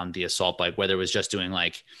based around the assault bike, whether it was just doing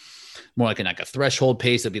like more like a threshold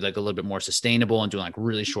pace that'd be like a little bit more sustainable and doing like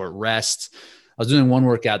really short rests. I was doing one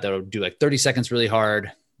workout that would do like 30 seconds really hard,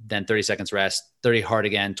 then 30 seconds rest, 30 hard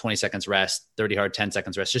again, 20 seconds rest, 30 hard, 10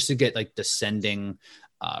 seconds rest, just to get like descending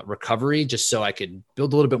recovery, just so I could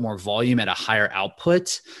build a little bit more volume at a higher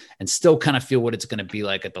output and still kind of feel what it's going to be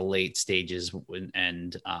like at the late stages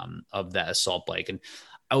and of that assault bike. And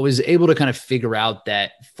I was able to kind of figure out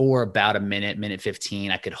that for about a minute 15,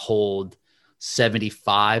 I could hold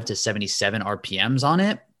 75 to 77 RPMs on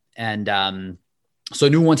it. And so I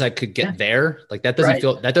knew once I could get there, like that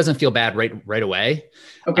doesn't feel bad right away.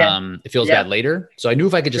 Okay. It feels bad later. So I knew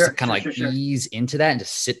if I could just kind of ease into that and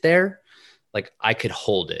just sit there, like I could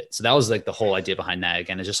hold it. So that was like the whole idea behind that.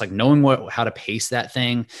 Again, it's just like knowing how to pace that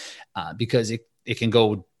thing, because it can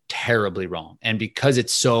go terribly wrong. And because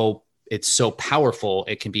it's so powerful,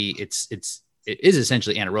 it is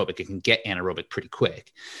essentially anaerobic. It can get anaerobic pretty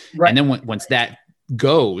quick. Right. And then once that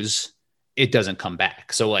goes, it doesn't come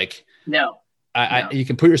back. So like, no. You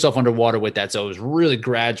can put yourself underwater with that. So it was really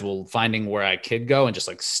gradual finding where I could go and just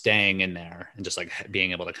like staying in there and just like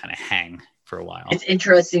being able to kind of hang for a while. It's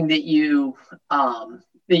interesting that you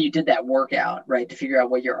did that workout, right, to figure out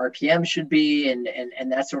what your RPM should be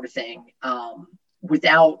and that sort of thing,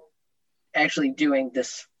 without actually doing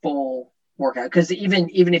this full workout. Because even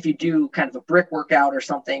if you do kind of a brick workout or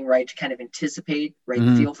something, right, to kind of anticipate, right,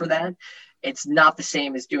 the feel for that, it's not the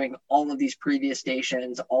same as doing all of these previous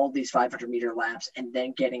stations, all of these 500-meter laps, and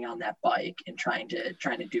then getting on that bike and trying to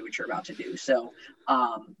do what you're about to do. So,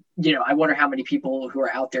 I wonder how many people who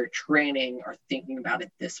are out there training are thinking about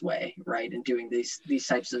it this way, right, and doing these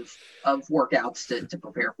types of workouts to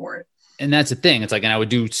prepare for it. And that's the thing. It's like, and I would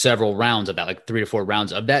do several rounds of that, like 3 to 4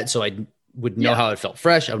 rounds of that. So I would know how it felt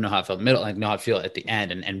fresh. I would know how it felt in the middle. I know how it felt at the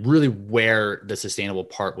end, and really where the sustainable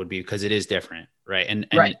part would be, because it is different. Right. And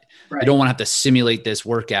you don't want to have to simulate this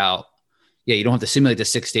workout. Yeah. You don't have to simulate the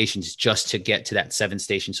 6 stations just to get to that 7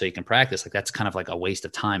 station so you can practice. Like that's kind of like a waste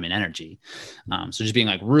of time and energy. So just being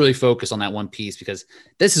like really focused on that one piece, because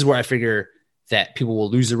this is where I figure that people will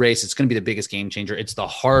lose the race. It's going to be the biggest game changer. It's the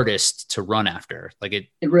hardest to run after. Like it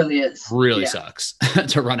really is. Really sucks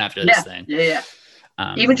to run after this thing. Yeah.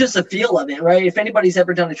 Even just the feel of it, right? If anybody's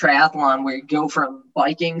ever done a triathlon where you go from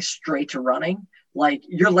biking straight to running, like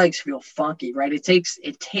your legs feel funky, right? It takes,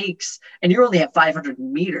 and you only have 500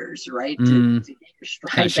 meters, right? To get your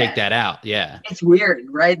stride kind of shake back. that out. Yeah. It's weird,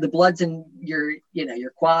 right? The blood's in your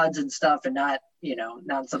quads and stuff, and not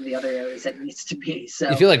some of the other areas that it needs to be. So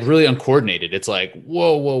you feel like really uncoordinated. It's like,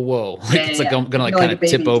 whoa. Like it's like I'm going to like kind of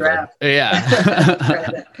tip over. Draft.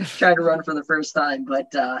 Yeah. try to run for the first time.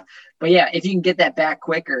 But yeah, if you can get that back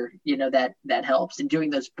quicker, that helps. And doing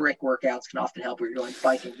those brick workouts can often help where you're going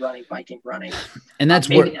biking, running. And that's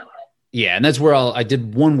and that's where I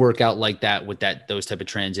did one workout like that with those type of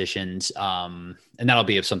transitions. And that'll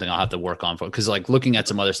be something I'll have to work on because like looking at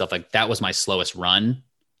some other stuff, like that was my slowest run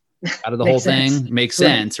out of the whole thing. Makes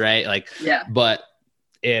sense, right? Like, yeah. But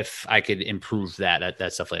if I could improve that's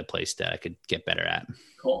definitely a place that I could get better at.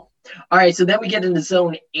 Cool. All right. So then we get into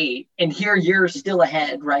zone 8, and here you're still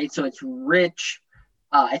ahead, right? So it's Rich.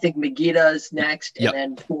 I think Megita's next, and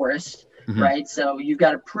then Forrest, right? So you've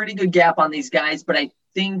got a pretty good gap on these guys, but I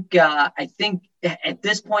think at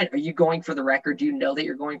this point, are you going for the record? Do you know that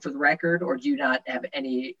you're going for the record, or do you not have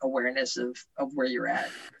any awareness of where you're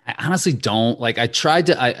at? I honestly don't. Like I tried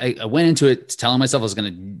to, I went into it telling myself I was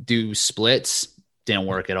going to do splits. Didn't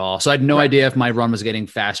work at all. So I had no idea if my run was getting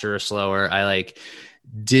faster or slower. I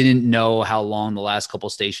didn't know how long the last couple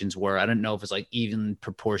stations were. I didn't know if it's like even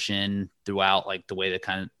proportion throughout, like the way that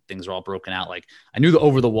kind of things are all broken out. Like I knew the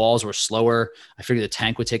over the walls were slower. I figured the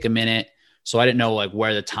tank would take a minute. So I didn't know like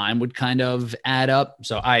where the time would kind of add up.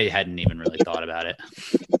 So I hadn't even really thought about it.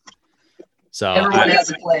 So everyone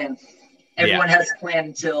has a plan. Everyone has a plan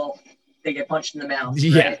until they get punched in the mouth. Right?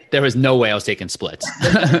 Yeah. There was no way I was taking splits.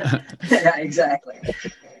 Yeah, exactly.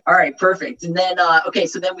 All right, perfect. And then, okay.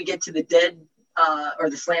 So then we get to the dead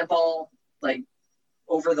or the slant ball, like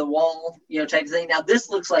over the wall, type of thing. Now this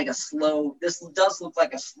does look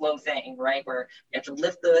like a slow thing, right? Where you have to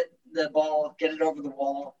lift the ball, get it over the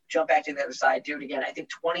wall, jump back to the other side, do it again. I think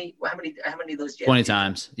 20, how many of those? 20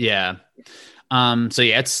 times. Yeah. So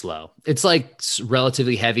yeah, it's slow. It's like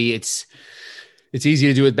relatively heavy. It's easy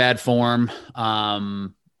to do with bad form.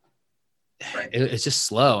 Right. It's just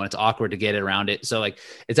slow and it's awkward to get it around it. So like,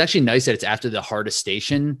 it's actually nice that it's after the hardest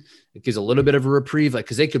station. It gives a little bit of a reprieve, like,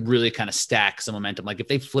 cause they could really kind of stack some momentum. Like if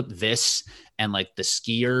they flip this and like the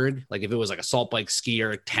ski-erg, like if it was like a salt bike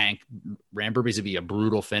ski-erg tank ramp burpees, it'd be a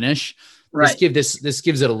brutal finish. Right. This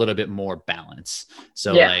gives it a little bit more balance.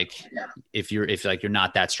 So if you're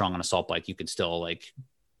not that strong on a salt bike, you could still like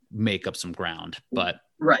make up some ground, but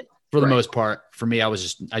for the most part, for me, I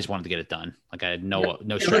just wanted to get it done. Like I had no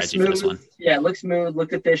strategy for this one. Yeah, it looks smooth,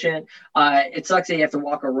 looks efficient. It sucks that you have to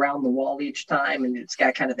walk around the wall each time, and it's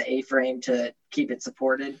got kind of the A-frame to keep it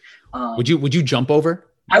supported. Would you jump over?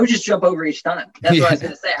 I would just jump over each time. That's what I was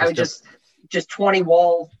going to say. I would just 20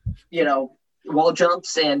 wall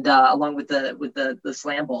jumps and along with the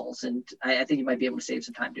slam balls, and I think you might be able to save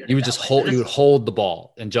some time doing it. You would hold the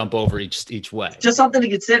ball and jump over each way. Just something to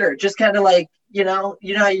consider. Just kind of like you know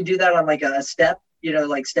how you do that on like a step,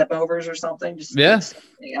 like step overs or something. Just I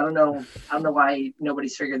don't know why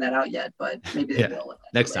nobody's figured that out yet, but maybe they will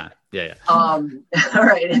next time. Yeah. All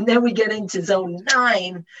right, and then we get into zone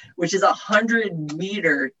 9, which is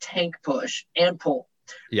 100-meter tank push and pull.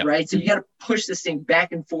 Yep. Right, so you got to push this thing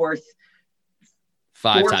back and forth.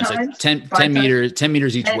 5 times, like 10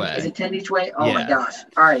 meters each way. Is it 10 each way? Oh my gosh.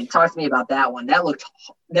 All right. Talk to me about that one. That looked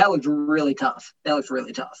really tough.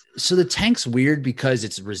 So the tank's weird because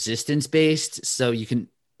it's resistance based. So you can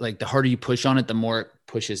like, the harder you push on it, the more it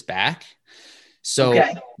pushes back. So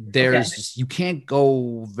you can't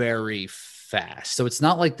go very fast. So it's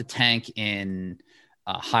not like the tank in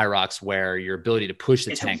High Rocks where your ability to push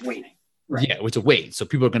the tank. Right. Yeah, it's a weight. So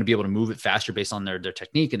people are going to be able to move it faster based on their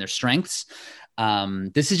technique and their strengths.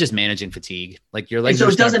 This is just managing fatigue. Like your legs. So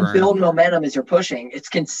it doesn't build momentum as you're pushing. It's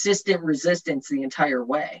consistent resistance the entire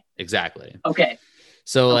way. Exactly. Okay.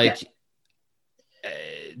 So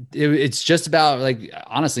it's just about like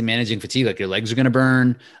honestly managing fatigue. Like your legs are going to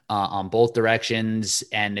burn on both directions,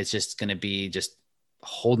 and it's just going to be just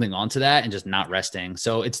holding on to that and just not resting.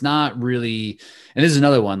 So it's not really, and this is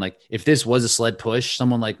another one, like if this was a sled push,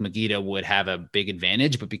 someone like Megita would have a big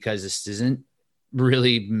advantage, but because this doesn't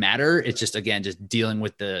really matter, it's just, again, just dealing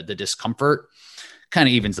with the discomfort kind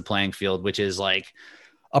of evens the playing field, which is like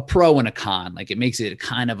a pro and a con. Like it makes it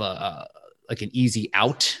kind of like an easy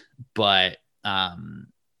out, but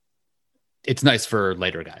it's nice for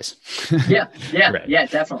lighter guys. Yeah, Right. yeah,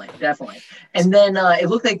 definitely. And then it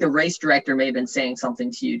looked like the race director may have been saying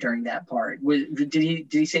something to you during that part. Did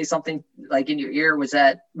he say something like in your ear? Was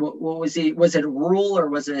that what was he? Was it a rule or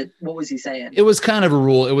what was he saying? It was kind of a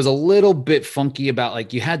rule. It was a little bit funky about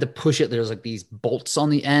like you had to push it. There's like these bolts on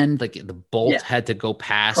the end, like the bolt had to go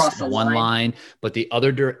past one line, but the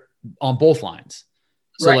other on both lines.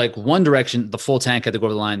 So like one direction, the full tank had to go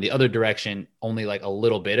over the line. The other direction, only like a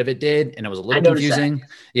little bit of it did. And it was a little confusing.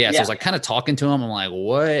 Yeah. So I was like kind of talking to him. I'm like,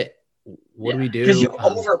 what do we do? Because you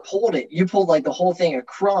over pulled it. You pulled like the whole thing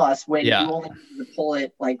across when you only need to pull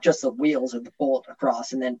it like just the wheels of the bolt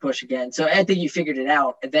across and then push again. So I think you figured it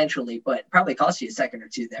out eventually, but probably cost you a second or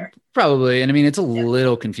two there. Probably. And I mean, it's a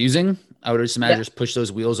little confusing. I would just imagine just push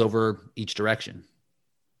those wheels over each direction.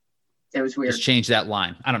 It was weird. Just change that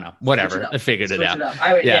line. I don't know. Whatever. I figured it out.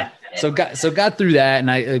 So got through that,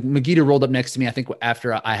 and Megiddo rolled up next to me. I think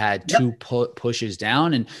after I had two pushes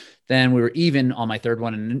down, and then we were even on my third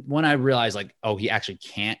one. And when I realized like, oh, he actually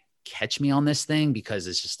can't catch me on this thing because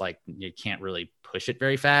it's just like you can't really push it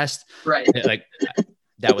very fast. Right. Like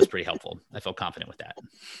that was pretty helpful. I felt confident with that.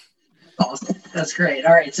 Awesome. That's great.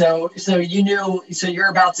 All right. So you're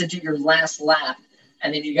about to do your last lap,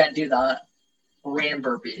 and then you got to do the RAM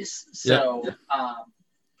burpees. So, all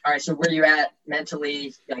right. So where you at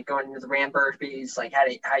mentally, like going into the RAM burpees? Like how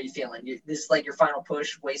are you feeling? This is like your final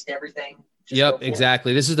push, waste everything. Yep,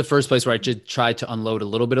 exactly. This is the first place where I just tried to unload a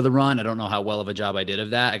little bit of the run. I don't know how well of a job I did of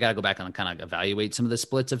that. I got to go back and kind of evaluate some of the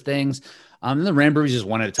splits of things. And the RAM burpees is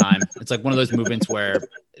one at a time. It's like one of those movements where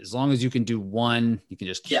as long as you can do one, you can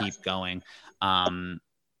just keep going.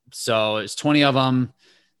 So it's 20 of them.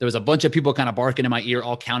 There was a bunch of people kind of barking in my ear,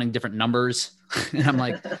 all counting different numbers. And I'm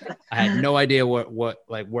like, I had no idea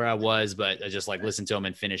where I was, but I just like listened to them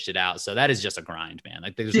and finished it out. So that is just a grind, man.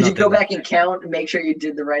 Like, did you go back and count and make sure you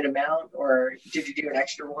did the right amount, or did you do an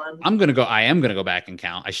extra one? I am going to go back and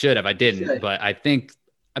count. I should have, I didn't, but I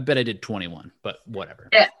bet I did 21, but whatever.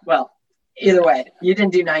 Yeah. Well, either way, you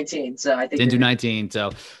didn't do 19. So I think didn't do 19. So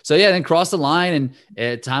yeah, then crossed the line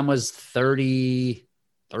and time was 13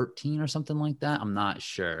 or something like that. I'm not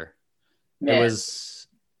sure. Man. It was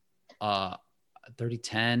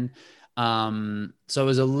 30:10. So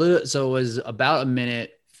it was about a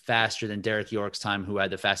minute faster than Derek York's time, who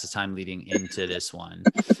had the fastest time leading into this one.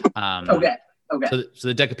 Okay. So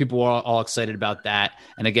the deck of people were all excited about that.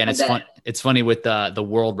 And again, it's fun. It's funny with the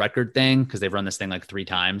world record thing, because they've run this thing like 3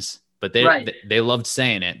 times, but they loved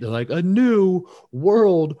saying it. They're like, a new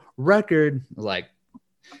world record. Like,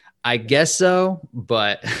 I guess so,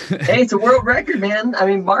 but hey, it's a world record, man. I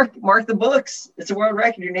mean, mark the books. It's a world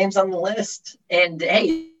record. Your name's on the list. And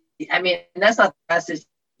hey, I mean, that's not the fastest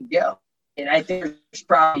you go. And I think there's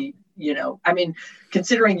probably, I mean,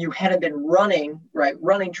 considering you hadn't been running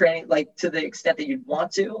training, like to the extent that you'd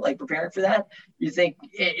want to, like preparing for that, you think,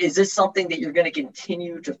 is this something that you're going to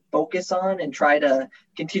continue to focus on and try to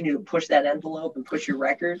continue to push that envelope and push your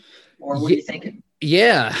record? Or what are you thinking?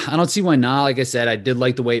 Yeah, I don't see why not. Like I said, I did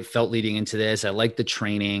like the way it felt leading into this. I like the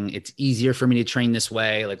training. It's easier for me to train this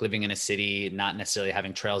way, like living in a city, not necessarily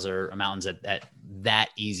having trails or mountains that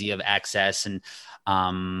easy of access. And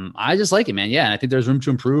I just like it, man. Yeah. And I think there's room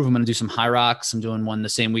to improve. I'm going to do some high rocks. I'm doing one the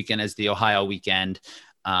same weekend as the Ohio weekend.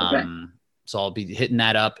 So I'll be hitting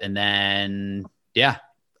that up. And then, yeah,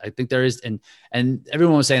 I think there is. And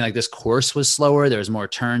everyone was saying like this course was slower. There was more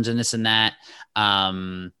turns and this and that.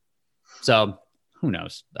 So who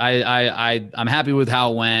knows? I'm happy with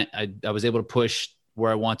how it went. I was able to push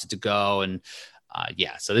where I wanted to go. And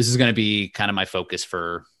so this is going to be kind of my focus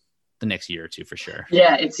for the next year or two for sure.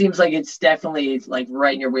 Yeah. It seems like it's definitely like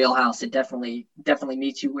right in your wheelhouse. It definitely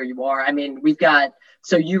meets you where you are. I mean,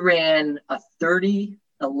 so you ran a 30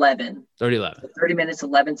 minutes,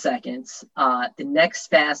 11 seconds. The next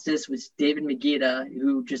fastest was David Megiddo,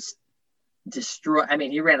 who just destroyed. I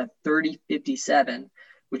mean, he ran a 30:57,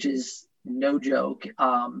 which is no joke.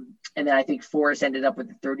 And then I think Forrest ended up with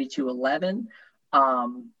a 32:11.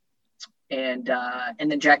 And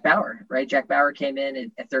then Jack Bauer, right? Jack Bauer came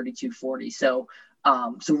in at 32:40. So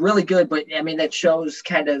really good. But I mean, that shows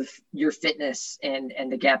kind of your fitness and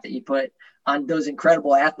the gap that you put on those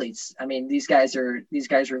incredible athletes. I mean, these guys are,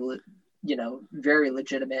 very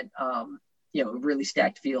legitimate, really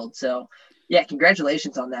stacked field. So yeah,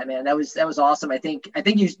 congratulations on that, man. That was awesome. do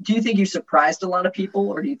you think you surprised a lot of people,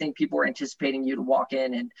 or do you think people were anticipating you to walk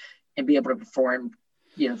in and be able to perform,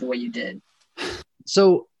 the way you did?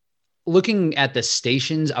 So looking at the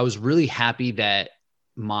stations, I was really happy that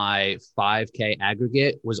my 5K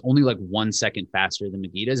aggregate was only like 1 second faster than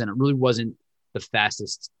Megiddo's. And it really wasn't the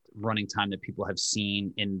fastest running time that people have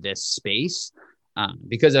seen in this space.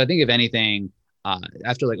 Because I think if anything,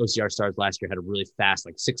 after like OCR stars last year, had a really fast,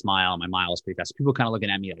 like 6 mile. My mile was pretty fast. People kind of looking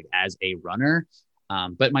at me like as a runner.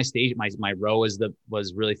 But my stage, my row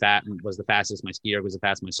was really fat and was the fastest. My ski erg was the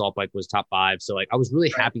fastest. My salt bike was top 5. So like, I was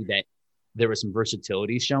really happy that there was some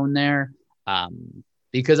versatility shown there.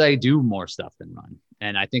 Because I do more stuff than run.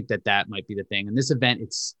 And I think that might be the thing. And this event,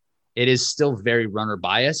 it is still very runner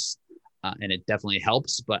biased, and it definitely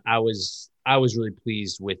helps, but I was really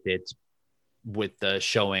pleased with it, with the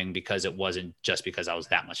showing, because it wasn't just because I was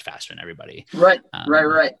that much faster than everybody. Right.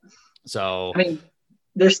 Right. So, I mean,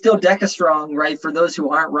 there's still Deca Strong, right? For those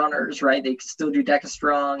who aren't runners, right? They can still do Deca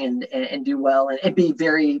Strong and do well and be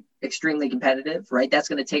very extremely competitive, right? That's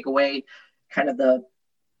going to take away kind of the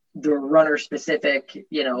runner specific,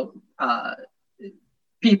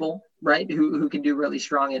 people, right? Who can do really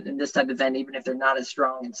strong in this type of event, even if they're not as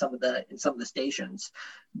strong in some of the stations.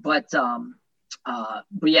 But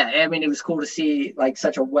yeah, I mean, it was cool to see like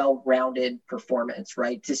such a well-rounded performance,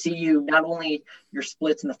 right? To see you, not only your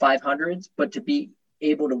splits in the 500s, but to be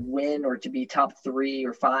able to win or to be top 3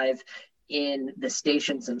 or 5 in the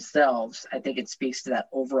stations themselves. I think it speaks to that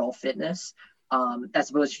overall fitness, as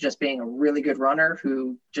opposed to just being a really good runner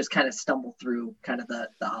who just kind of stumbled through kind of the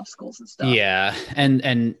obstacles and stuff. Yeah.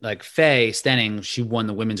 And like Faye Stenning, she won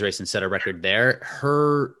the women's race and set a record there.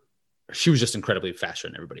 She was just incredibly faster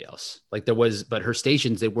than everybody else. Like but her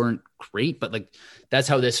stations, they weren't great, but like, that's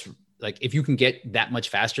how this, like, if you can get that much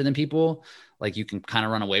faster than people, like you can kind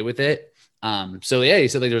of run away with it. So yeah,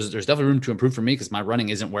 so like there's definitely room to improve for me, because my running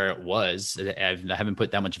isn't where it was. I haven't put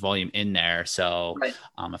that much volume in there. So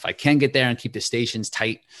if I can get there and keep the stations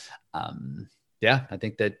tight, yeah, I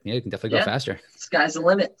think that you can definitely go faster. Sky's the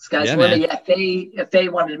limit. Sky's the limit. Yeah, Faye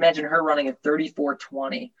wanted to mention her running at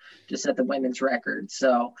 34:20 to set the women's record.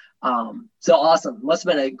 So so awesome. Must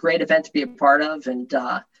have been a great event to be a part of, and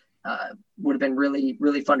would have been really,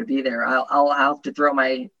 really fun to be there. I'll have to throw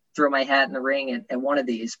my hat in the ring at one of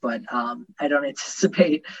these, but I don't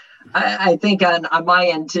anticipate, I think on my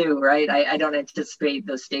end too, right? I don't anticipate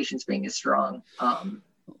those stations being as strong.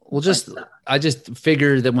 I just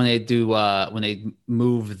figured that when they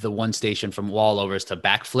move the one station from wall overs to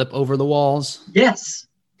backflip over the walls. Yes,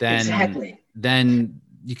 exactly. Then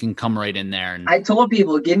you can come right in there. And I told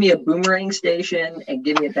people, give me a boomerang station and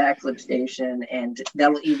give me a backflip station, and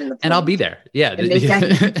that'll even the. And I'll be there. Yeah.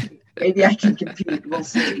 Maybe I can compete. We'll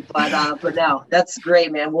see. But no, that's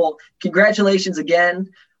great, man. Well, congratulations again.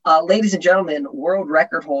 Ladies and gentlemen, world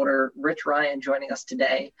record holder Rich Ryan joining us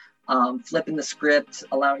today, flipping the script,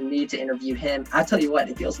 allowing me to interview him. I tell you what,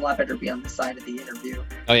 it feels a lot better to be on this side of the interview.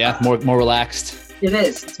 Oh yeah, more relaxed. It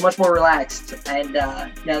is. It's much more relaxed. And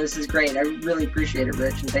this is great. I really appreciate it,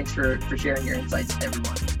 Rich. And thanks for sharing your insights with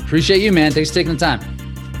everyone. Appreciate you, man. Thanks for taking the time.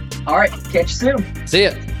 All right. Catch you soon. See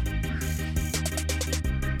ya.